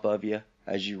over top of you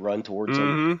as you run towards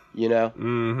them, you know?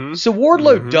 Mm-hmm. So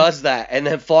Wardlow does that and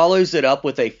then follows it up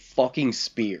with a fucking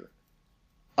spear.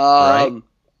 Right.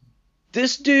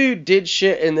 This dude did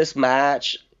shit in this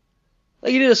match.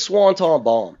 Like, he did a swanton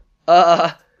bomb.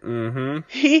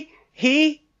 He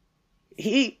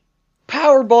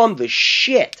powerbombed the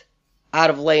shit out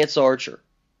of Lance Archer.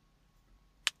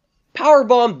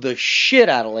 Powerbombed the shit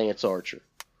out of Lance Archer.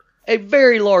 A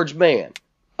very large man.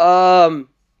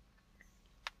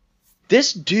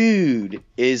 This dude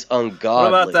is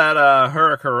ungodly. What about that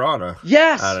Hurricanrana?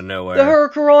 Yes! Out of nowhere. The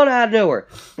Hurricanrana out of nowhere.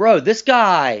 Bro, this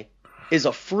guy is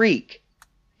a freak.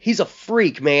 He's a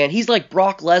freak, man. He's like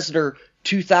Brock Lesnar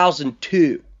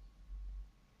 2002.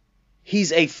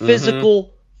 He's a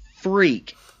physical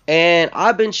freak. And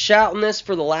I've been shouting this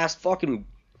for the last fucking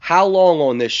how long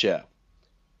on this show?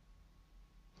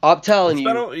 I'm telling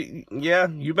you.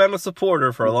 You've been a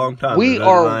supporter for a long time. We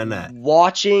are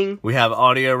watching. We have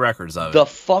audio records of it. The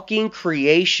fucking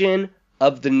creation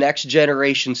of the next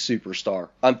generation superstar.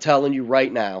 I'm telling you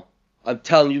right now.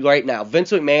 Vince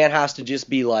McMahon has to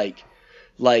just be like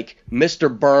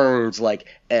Mr. Burns, like,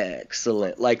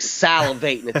 excellent, like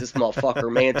salivating at this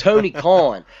motherfucker, man. Tony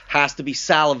Khan has to be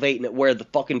salivating at where the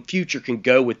fucking future can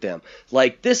go with them.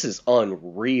 Like, this is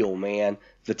unreal, man.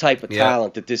 The type of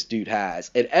talent that this dude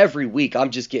has. And every week I'm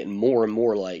just getting more and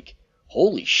more like,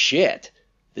 holy shit,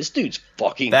 this dude's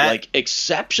fucking like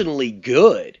exceptionally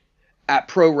good at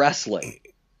pro wrestling.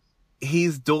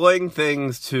 He's doing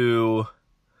things to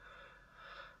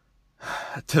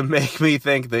make me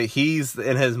think that he's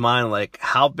in his mind like,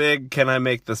 how big can I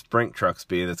make the Sprint trucks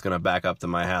be that's going to back up to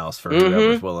my house for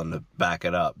whoever's willing to back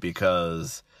it up?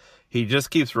 Because he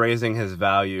just keeps raising his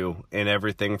value in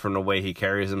everything from the way he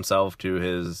carries himself to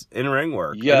his in-ring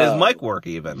work. And his mic work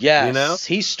even. Yes, you know?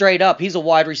 He's straight up. He's a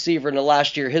wide receiver in the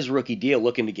last year, his rookie deal,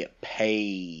 looking to get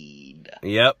paid.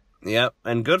 Yep.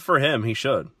 And good for him. He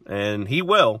should. And he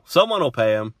will. Someone will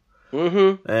pay him.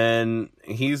 And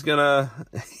he's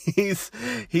definitely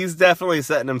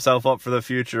setting himself up for the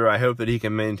future. I hope that he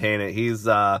can maintain it. He's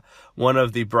one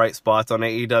of the bright spots on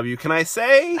AEW. Can I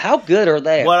say? How good are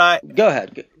they? Go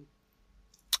ahead.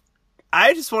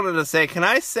 I just wanted to say, can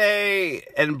I say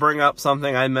and bring up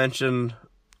something I mentioned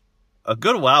a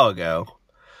good while ago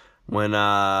when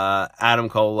Adam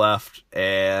Cole left,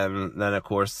 and then of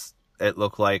course it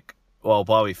looked like, well,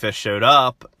 Bobby Fish showed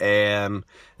up, and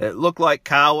it looked like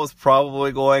Kyle was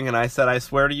probably going, and I said, I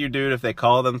swear to you, dude, if they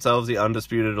call themselves the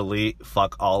Undisputed Elite,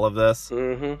 fuck all of this.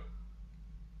 And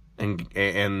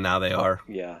now they are.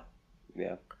 Yeah.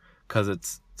 Because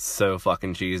it's so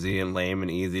fucking cheesy and lame and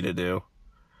easy to do.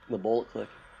 The Bullet Click.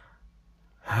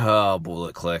 Oh,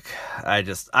 Bullet Click. I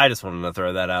just wanted to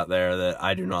throw that out there, that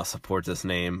I do not support this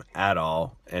name at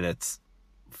all, and it's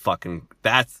fucking,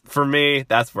 that's, for me,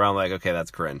 that's where I'm like, okay,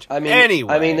 that's cringe.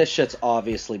 Anyway. This shit's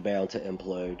obviously bound to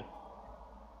implode.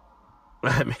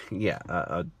 I mean, yeah,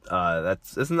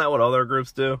 isn't that what other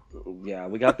groups do? Yeah,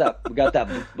 we got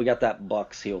that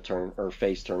Bucks heel turn or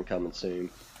face turn coming soon.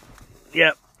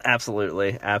 Yep,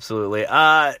 absolutely.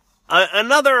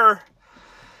 Another,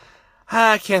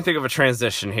 I can't think of a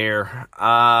transition here.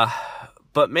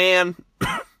 But man,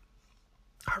 I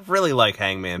really like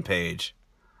Hangman Page.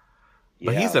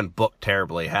 But he's been booked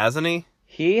terribly, hasn't he?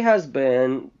 He has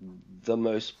been the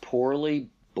most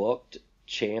poorly booked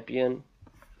champion.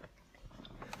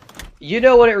 You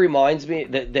know what it reminds me?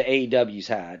 That the AEW's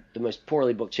had. The most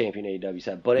poorly booked champion AEW's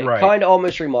had. But it kind of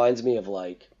almost reminds me of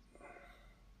like...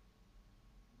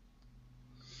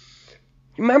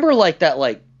 Remember like that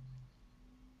like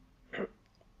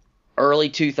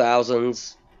early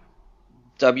 2000s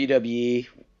WWE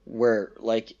where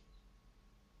like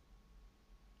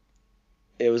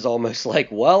it was almost like,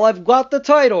 well, I've got the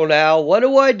title now. What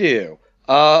do I do?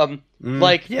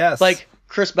 Like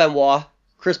Chris Benoit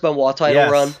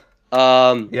title run.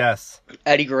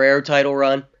 Eddie Guerrero title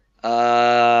run.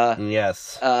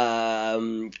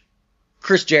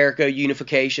 Chris Jericho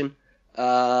unification.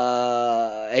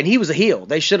 And he was a heel.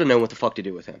 They should have known what the fuck to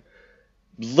do with him.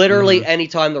 Literally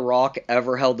anytime The Rock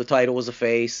ever held the title as a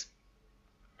face.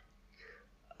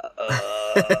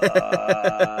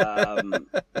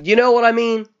 You know what I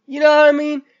mean?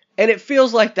 And it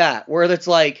feels like that, where it's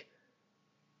like,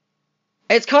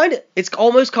 it's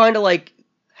almost kind of like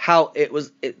how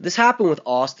this happened with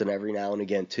Austin every now and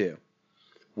again too.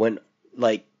 When,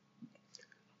 like,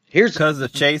 here's... Because the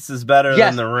chase is better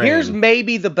than the ring. Here's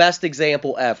maybe the best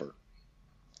example ever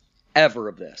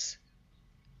of this.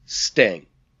 Sting.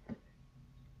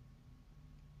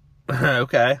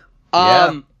 Okay.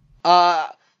 All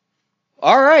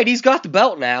right, he's got the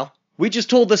belt now. We just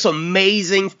told this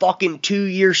amazing fucking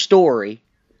 2-year story.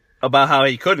 About how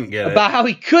he couldn't get it. About how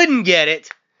he couldn't get it.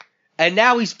 And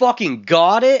now he's fucking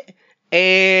got it.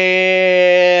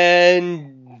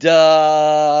 And,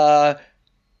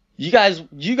 you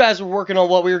guys were working on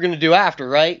what we were going to do after,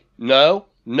 right? No,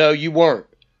 you weren't.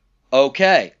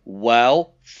 Okay,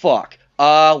 well, fuck.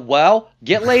 Well,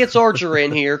 get Lance Archer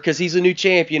in here, because he's a new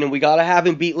champion, and we gotta have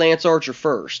him beat Lance Archer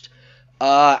first.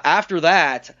 After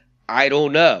that, I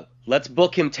don't know. Let's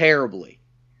book him terribly.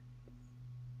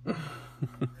 And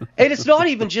it's not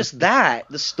even just that.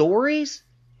 The stories,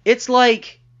 it's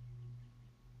like,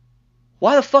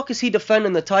 why the fuck is he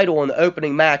defending the title in the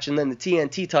opening match, and then the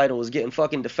TNT title is getting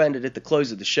fucking defended at the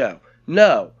close of the show?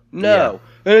 No. Yeah.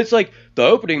 And it's like, the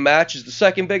opening match is the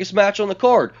second biggest match on the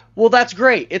card. Well, that's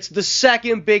great. It's the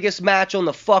second biggest match on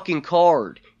the fucking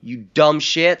card, you dumb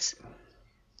shits.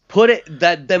 Put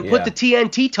the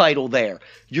TNT title there.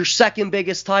 Your second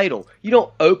biggest title. You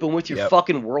don't open with your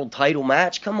fucking world title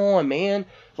match. Come on, man.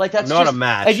 Like, that's not just, a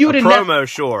match. And you a promo,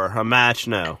 sure. A match,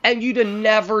 no. And you'd have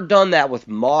never done that with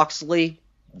Moxley,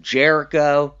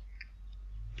 Jericho,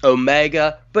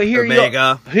 Omega, but here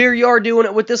you are doing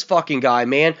it with this fucking guy,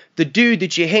 man. The dude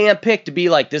that you handpicked to be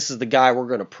like, this is the guy we're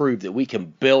going to prove that we can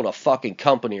build a fucking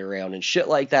company around and shit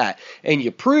like that. And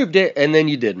you proved it, and then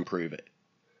you didn't prove it.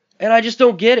 And I just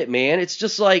don't get it, man. It's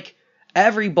just like,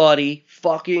 everybody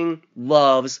fucking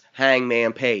loves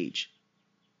Hangman Page.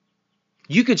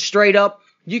 You could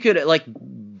like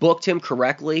booked him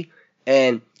correctly,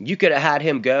 and you could have had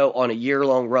him go on a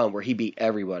year-long run where he beat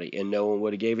everybody, and no one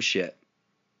would have gave a shit.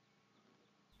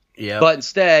 Yeah. But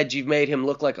instead, you've made him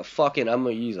look like a fucking...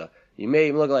 You made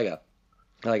him look like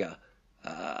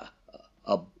a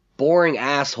boring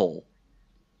asshole.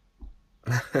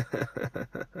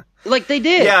 Like they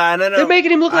did. Yeah, and I know, they're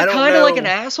making him look like kind of like an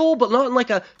asshole, but not in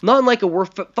like a we're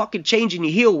fucking changing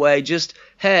you heel way. Just,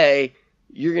 hey,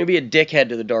 you're gonna be a dickhead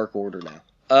to the Dark Order now.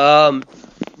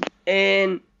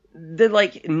 And then,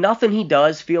 like, nothing he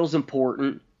does feels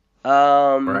important.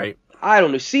 Right. I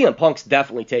don't know. CM Punk's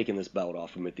definitely taking this belt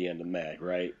off him at the end of May,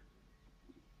 right?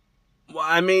 Well,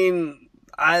 I mean,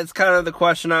 it's kind of the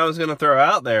question I was going to throw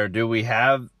out there. Do we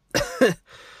have...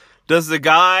 Does the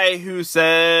guy who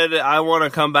said, I want to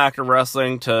come back to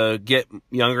wrestling to get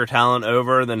younger talent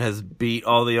over, then has beat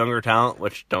all the younger talent,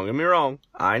 which, don't get me wrong,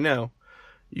 I know.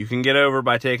 You can get over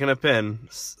by taking a pin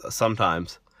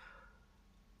sometimes.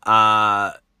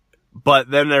 But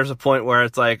then there's a point where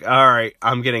it's like, all right,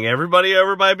 I'm getting everybody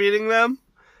over by beating them,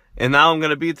 and now I'm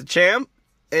going to beat the champ,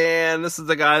 and this is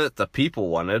the guy that the people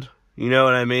wanted. You know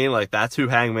what I mean? Like, that's who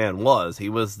Hangman was. He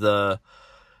was the,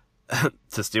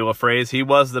 to steal a phrase, he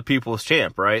was the people's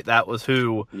champ, right? That was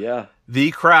who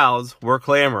the crowds were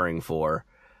clamoring for.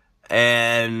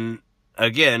 And,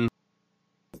 again,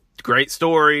 great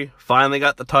story, finally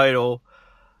got the title.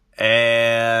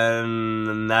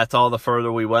 And that's all the further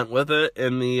we went with it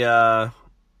in the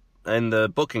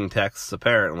booking texts,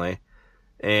 apparently.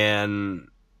 And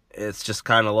it's just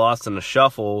kind of lost in the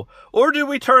shuffle. Or do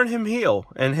we turn him heel?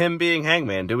 And him being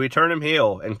Hangman, do we turn him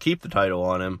heel and keep the title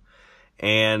on him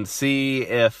and see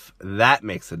if that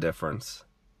makes a difference?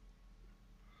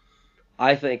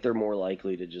 I think they're more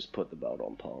likely to just put the belt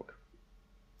on Punk.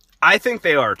 I think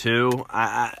they are too.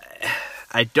 I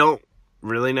don't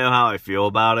really know how I feel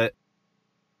about it,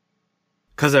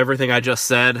 because everything I just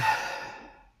said,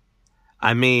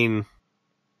 I mean,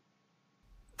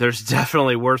 there's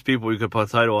definitely worse people you could put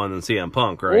a title on than CM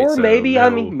Punk, right? Or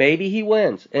maybe he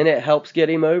wins and it helps get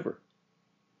him over.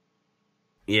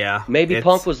 Yeah. Maybe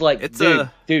Punk was like,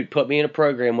 dude, put me in a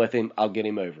program with him, I'll get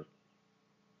him over.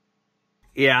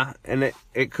 Yeah, and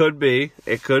it could be.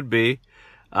 It could be.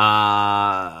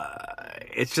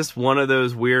 It's just one of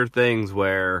those weird things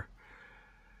where,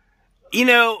 you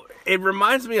know, it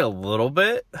reminds me a little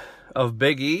bit of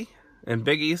Big E and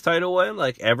Big E's title win.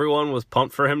 Like, everyone was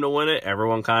pumped for him to win it.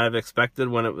 Everyone kind of expected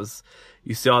when it was,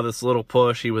 you saw this little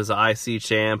push, he was the IC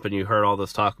champ, and you heard all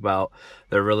this talk about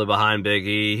they're really behind Big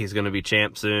E, he's going to be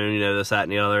champ soon, you know, this, that,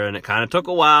 and the other, and it kind of took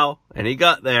a while, and he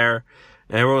got there,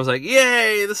 and everyone was like,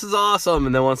 yay, this is awesome,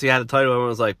 and then once he had the title, everyone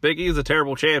was like, Big E's a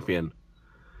terrible champion.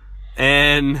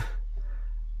 And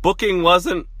booking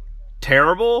wasn't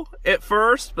terrible at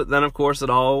first, but then of course it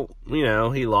all, you know,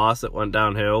 he lost, it went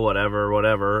downhill,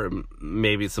 whatever,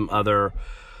 maybe some other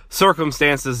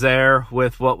circumstances there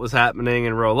with what was happening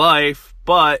in real life.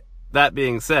 But that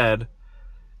being said,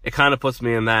 it kind of puts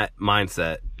me in that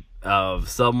mindset of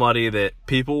somebody that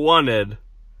people wanted,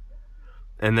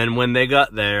 and then when they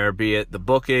got there, be it the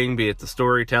booking, be it the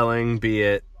storytelling, be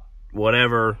it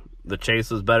whatever, the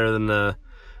chase was better than the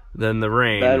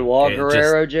rain. Benoit,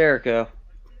 Guerrero, Jericho.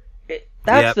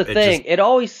 That's the thing. It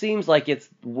always seems like it's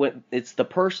the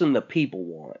person the people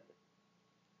want,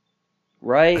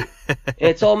 right?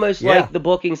 It's almost like the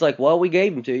booking's like, well, we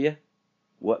gave him to you.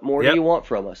 What more do you want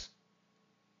from us?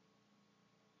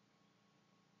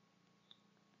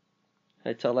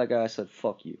 I tell that guy, I said,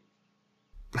 fuck you.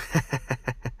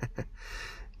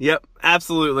 Yep,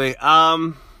 absolutely.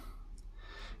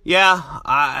 Yeah,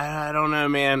 I don't know,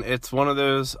 man. It's one of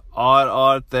those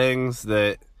odd things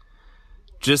that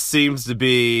just seems to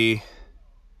be,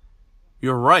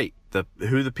 you're right,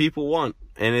 who the people want.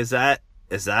 And is that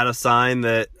a sign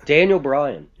that Daniel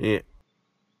Bryan? Yeah.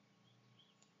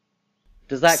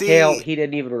 Does that count? He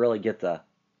didn't even really get the...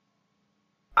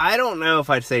 I don't know if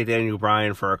I'd say Daniel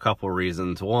Bryan for a couple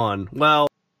reasons. One, well,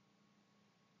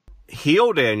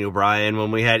 heel Daniel Bryan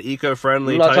when we had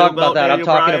eco-friendly title belt. I'm not talking about that. I'm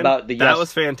talking about the Yes. That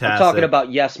was fantastic. I'm talking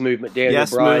about Yes Movement. Daniel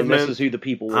Bryan. Movement. This is who the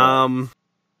people want.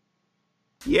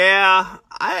 Yeah,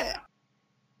 I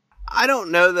don't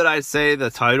know that I'd say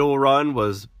the title run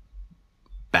was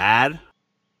bad.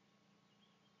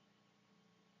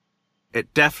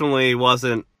 It definitely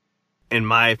wasn't, in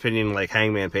my opinion, like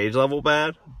Hangman Page level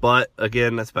bad. But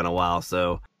again, that's been a while,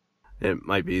 so it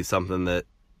might be something that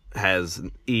has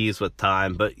ease with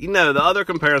time. But the other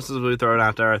comparisons we've thrown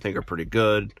out there I think are pretty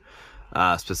good.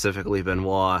 Specifically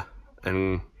Benoit.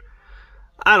 And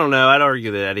I don't know, I'd argue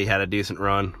that Eddie had a decent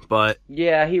run, but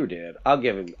yeah, he did. I'll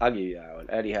give you that one.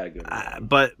 Eddie had a good run.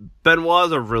 But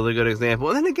Benoit's a really good example.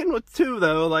 And then again with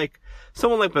though, like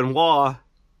someone like Benoit,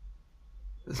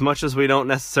 as much as we don't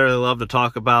necessarily love to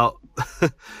talk about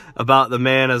about the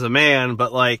man as a man,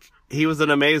 but like he was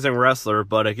an amazing wrestler,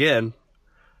 but again,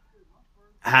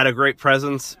 had a great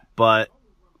presence, but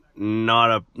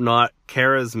not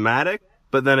charismatic.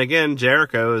 But then again,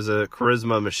 Jericho is a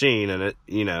charisma machine, and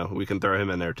we can throw him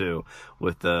in there too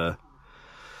with the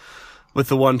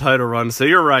one title run. So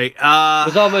you're right. It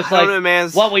was almost like,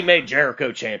 well, we made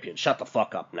Jericho champion. Shut the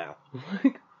fuck up now.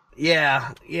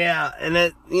 Yeah, and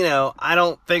it, I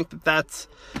don't think that that's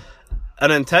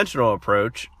an intentional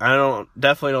approach.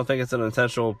 Definitely don't think it's an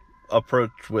intentional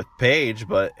approach with Paige,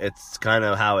 but it's kind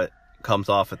of how it comes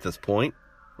off at this point,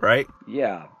 right?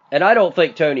 Yeah, and I don't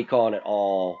think Tony Khan at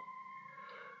all.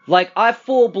 Like, I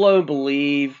full-blown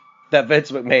believe that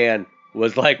Vince McMahon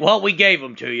was like, well, we gave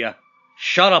him to you.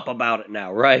 Shut up about it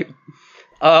now, right?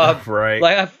 Right.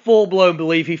 Like, I full-blown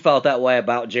believe he felt that way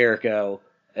about Jericho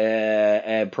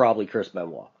and probably Chris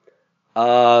Benoit.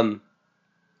 I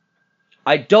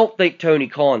don't think Tony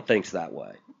Khan thinks that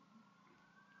way.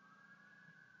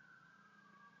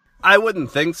 I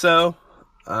wouldn't think so.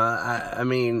 I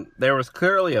mean, there was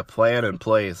clearly a plan in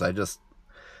place.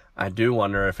 I do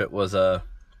wonder if it was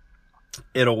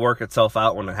it'll work itself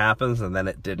out when it happens, and then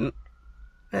it didn't.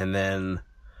 And then,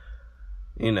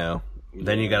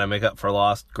 then you gotta make up for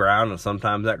lost ground, and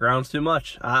sometimes that ground's too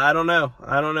much. I don't know.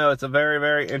 It's a very,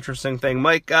 very interesting thing.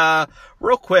 Mike,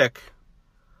 real quick,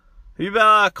 have you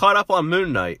caught up on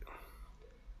Moon Knight?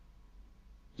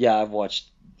 Yeah, I've watched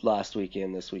last week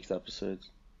and this week's episodes.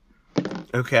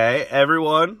 Okay,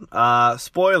 everyone,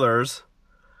 spoilers.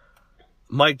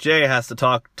 Mike J has to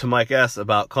talk to Mike S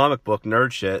about comic book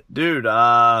nerd shit. Dude,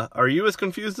 are you as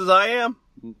confused as I am?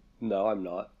 No, I'm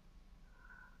not.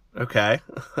 Okay.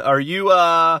 Are you,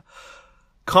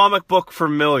 comic book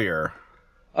familiar?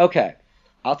 Okay.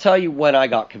 I'll tell you when I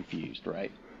got confused,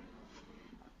 right?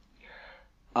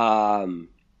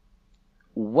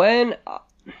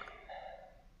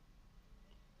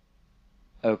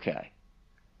 Okay.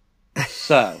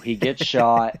 So, he gets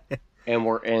shot, and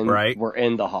we're in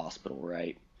the hospital,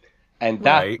 right? And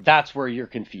that's where you're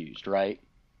confused, right?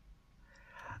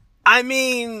 I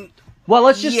mean, well,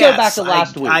 let's just go back to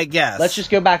last week. I guess. Let's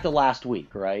just go back to last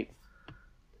week, right?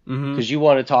 Because you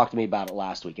wanted to talk to me about it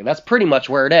last week, and that's pretty much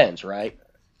where it ends, right?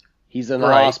 He's in the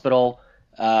hospital.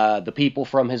 The people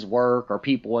from his work are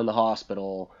people in the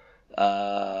hospital.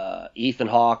 Ethan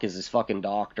Hawke is his fucking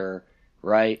doctor,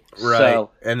 right? Right.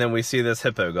 So, and then we see this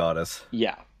hippo goddess.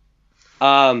 Yeah.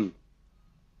 I'm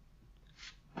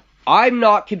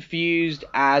not confused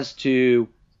as to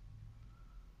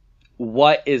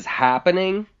what is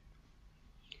happening,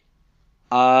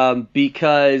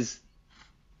 because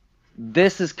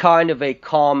this is kind of a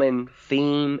common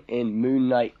theme in Moon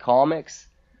Knight comics.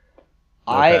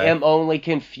 Okay. I am only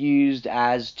confused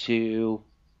as to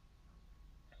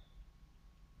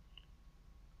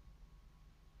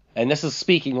and this is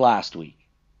speaking last week.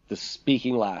 This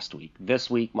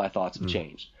week, my thoughts have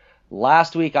changed.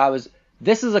 Last week,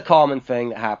 this is a common thing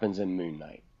that happens in Moon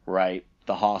Knight, right?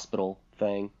 The hospital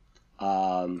thing.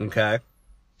 Okay.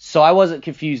 So I wasn't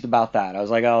confused about that. I was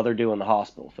like, oh, they're doing the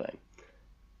hospital thing.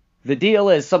 The deal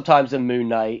is, sometimes in Moon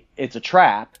Knight, it's a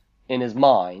trap in his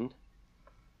mind,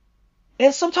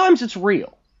 and sometimes it's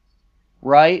real,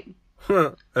 right?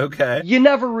 Okay. You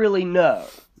never really know.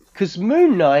 Because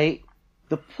Moon Knight,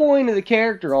 the point of the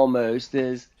character almost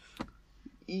is,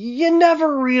 you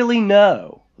never really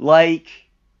know. Like,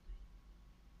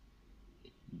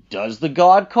 does the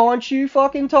god Khonshu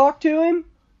fucking talk to him?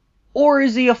 Or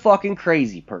is he a fucking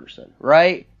crazy person,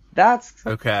 right? That's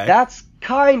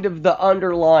kind of the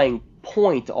underlying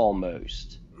point,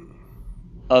 almost,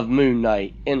 of Moon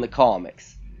Knight in the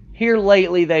comics. Here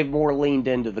lately, they've more leaned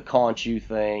into the Khonshu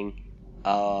thing.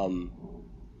 And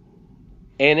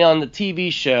on the TV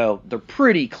show, they're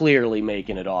pretty clearly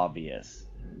making it obvious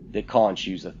that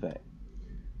Khonshu's a thing.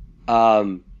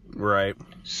 Right.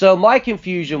 So my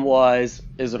confusion was,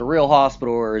 is it a real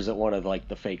hospital or is it one of, like,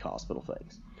 the fake hospital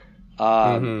things?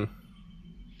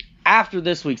 After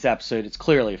this week's episode, it's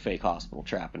clearly a fake hospital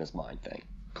trap in his mind thing.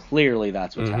 Clearly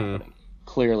that's what's happening.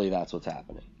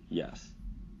 Yes.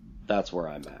 That's where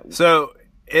I'm at. So,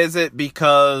 is it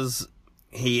because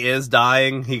he is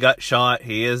dying? He got shot,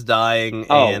 he is dying,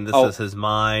 and this is his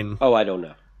mind? Oh, I don't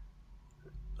know.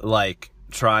 Like,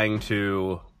 trying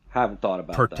to... Haven't thought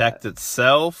about protect that.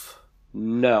 Itself?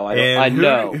 No, I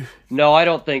don't. No, I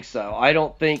don't think so. I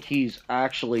don't think he's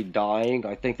actually dying.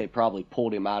 I think they probably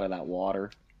pulled him out of that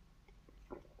water.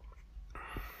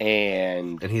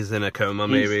 And he's in a coma,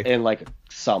 maybe? In, like,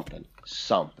 something.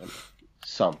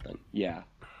 Yeah.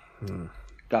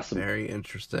 Got some very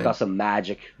interesting. Got some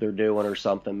magic they're doing or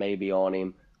something maybe on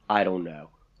him. I don't know.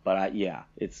 But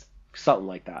it's something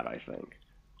like that, I think.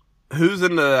 Who's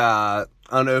in the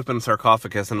unopened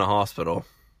sarcophagus in the hospital?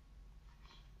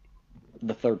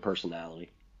 The third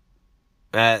personality.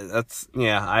 I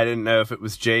didn't know if it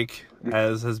was Jake,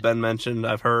 as has been mentioned,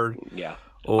 I've heard. Yeah.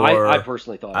 Or I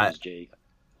personally thought it was Jake.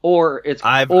 Or it's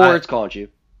Khonshu.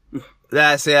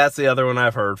 That's the other one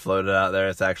I've heard floated out there.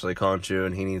 It's actually Khonshu,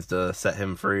 and he needs to set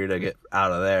him free to get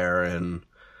out of there, and,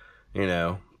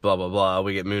 blah, blah, blah.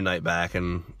 We get Moon Knight back,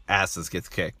 and asses gets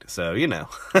kicked. So, Yeah.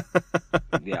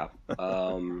 Yeah, it's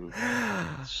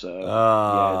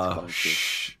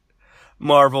Khonshu.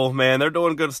 Marvel, man, they're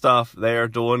doing good stuff. They are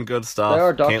doing good stuff. They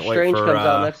are. Doctor Strange comes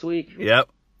out next week. Yep.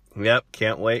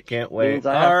 Can't wait. Means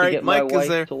I have to get my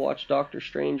wife to watch Doctor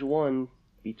Strange 1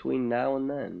 between now and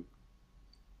then.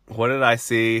 What did I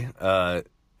see? A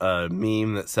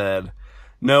meme that said,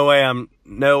 "No way I'm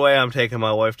taking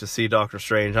my wife to see Doctor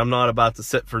Strange. I'm not about to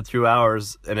sit for 2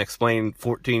 hours and explain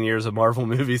 14 years of Marvel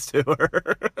movies to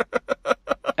her."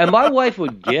 And my wife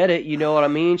would get it, you know what I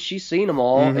mean? She's seen them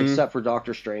all, except for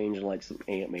Doctor Strange and, like, some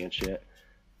Ant-Man shit.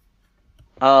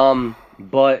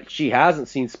 But she hasn't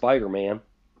seen Spider-Man.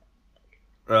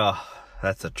 Oh,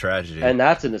 that's a tragedy. And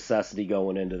that's a necessity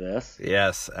going into this.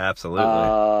 Yes, absolutely.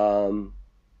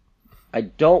 I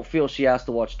don't feel she has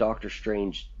to watch Doctor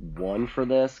Strange 1 for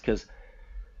this, because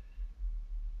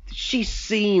she's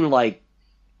seen, like,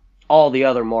 all the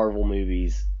other Marvel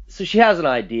movies. So she has an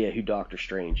idea who Doctor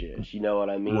Strange is. You know what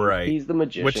I mean? Right. He's the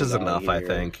magician Which is guy enough, here. I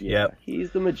think. Yeah, Yep.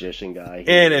 He's the magician guy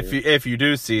here. And if you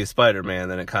do see Spider-Man,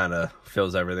 then it kind of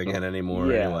fills everything in anymore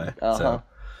anyway. So.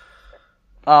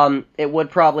 It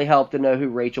would probably help to know who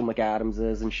Rachel McAdams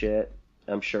is and shit,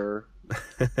 I'm sure.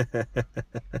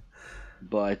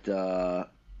 But,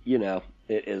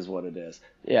 it is what it is.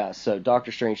 Yeah, so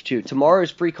Doctor Strange 2. Tomorrow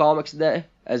is Free Comics Day.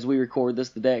 As we record this,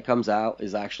 the day it comes out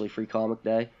is actually Free Comic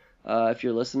Day. If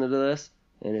you're listening to this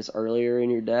and it's earlier in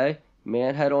your day,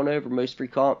 man, head on over. Most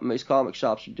comic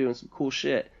shops are doing some cool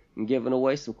shit and giving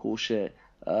away some cool shit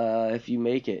if you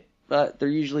make it. But they're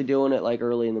usually doing it like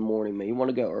early in the morning, man. You want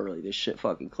to go early. This shit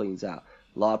fucking cleans out.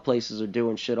 A lot of places are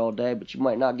doing shit all day, but you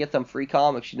might not get them free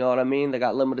comics, you know what I mean? They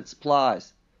got limited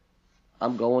supplies.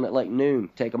 I'm going at like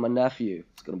noon, taking my nephew.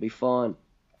 It's going to be fun.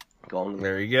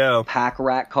 There you go. Pack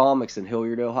Rat Comics in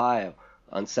Hilliard, Ohio.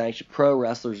 Unsanctioned pro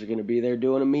wrestlers are going to be there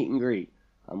doing a meet and greet.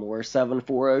 I'm going to wear a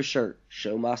 740 shirt.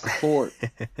 Show my support.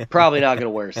 Probably not going to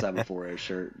wear a 740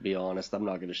 shirt, be honest. I'm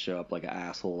not going to show up like an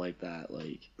asshole like that.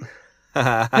 Like,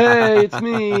 hey, it's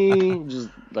me. Just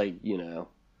like,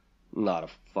 not a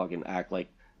fucking act like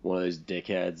one of those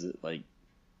dickheads that like,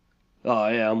 oh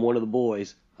yeah, I'm one of the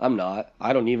boys. I'm not.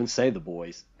 I don't even say the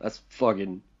boys. That's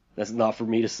not for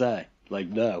me to say. Like,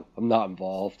 no, I'm not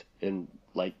involved in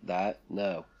like that.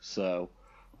 No. So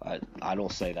I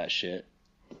don't say that shit.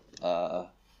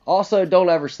 Also, don't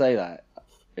ever say that.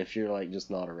 if you're like just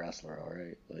not a wrestler, all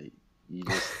right? Like you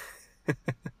just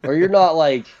or you're not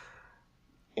like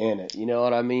in it, you know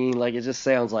what I mean? Like it just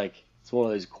sounds like it's one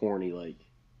of those corny like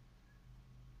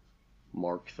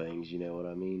Mark things, you know what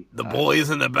I mean? The boys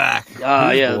in the back.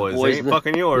 Yeah, boys? boys They ain't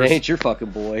fucking yours. They ain't your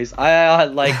fucking boys. I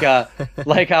like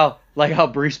how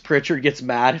Bruce Pritchard gets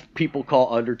mad if people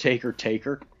call Undertaker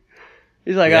Taker.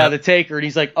 He's like, Yep. the Taker, and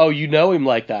he's like, oh, you know him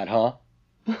like that, huh?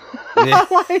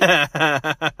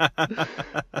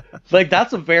 Like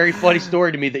that's a very funny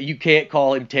story to me that you can't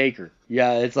call him Taker.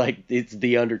 Yeah, it's like it's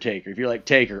the Undertaker. If you're like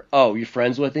Taker, oh, you're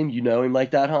friends with him? You know him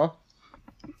like that, huh?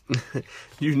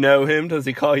 You know him? Does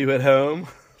he call you at home?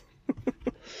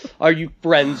 Are you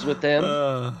friends with him?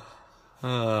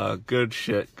 Good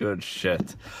shit, good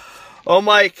shit. Oh,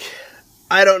 Mike,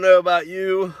 I don't know about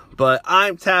you, but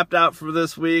I'm tapped out for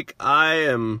this week. I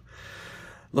am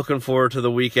looking forward to the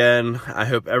weekend. I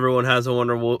hope everyone has a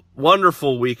wonderful,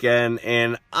 wonderful weekend.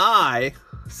 And I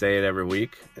say it every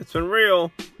week. It's been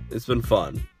real. It's been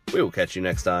fun. We will catch you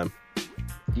next time.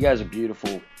 You guys are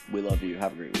beautiful. We love you.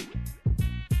 Have a great week.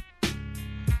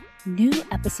 New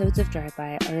episodes of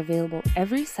Drive-By are available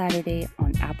every Saturday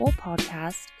on Apple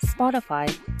Podcasts,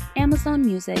 Spotify, Amazon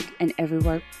Music, and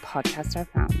everywhere podcasts are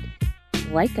found.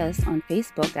 Like us on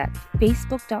Facebook at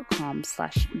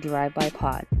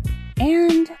facebook.com/drivebypod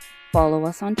and follow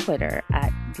us on Twitter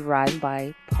at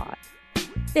drivebypod.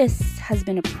 This has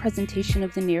been a presentation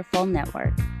of the Nearfall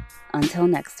Network. Until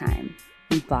next time,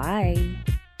 bye.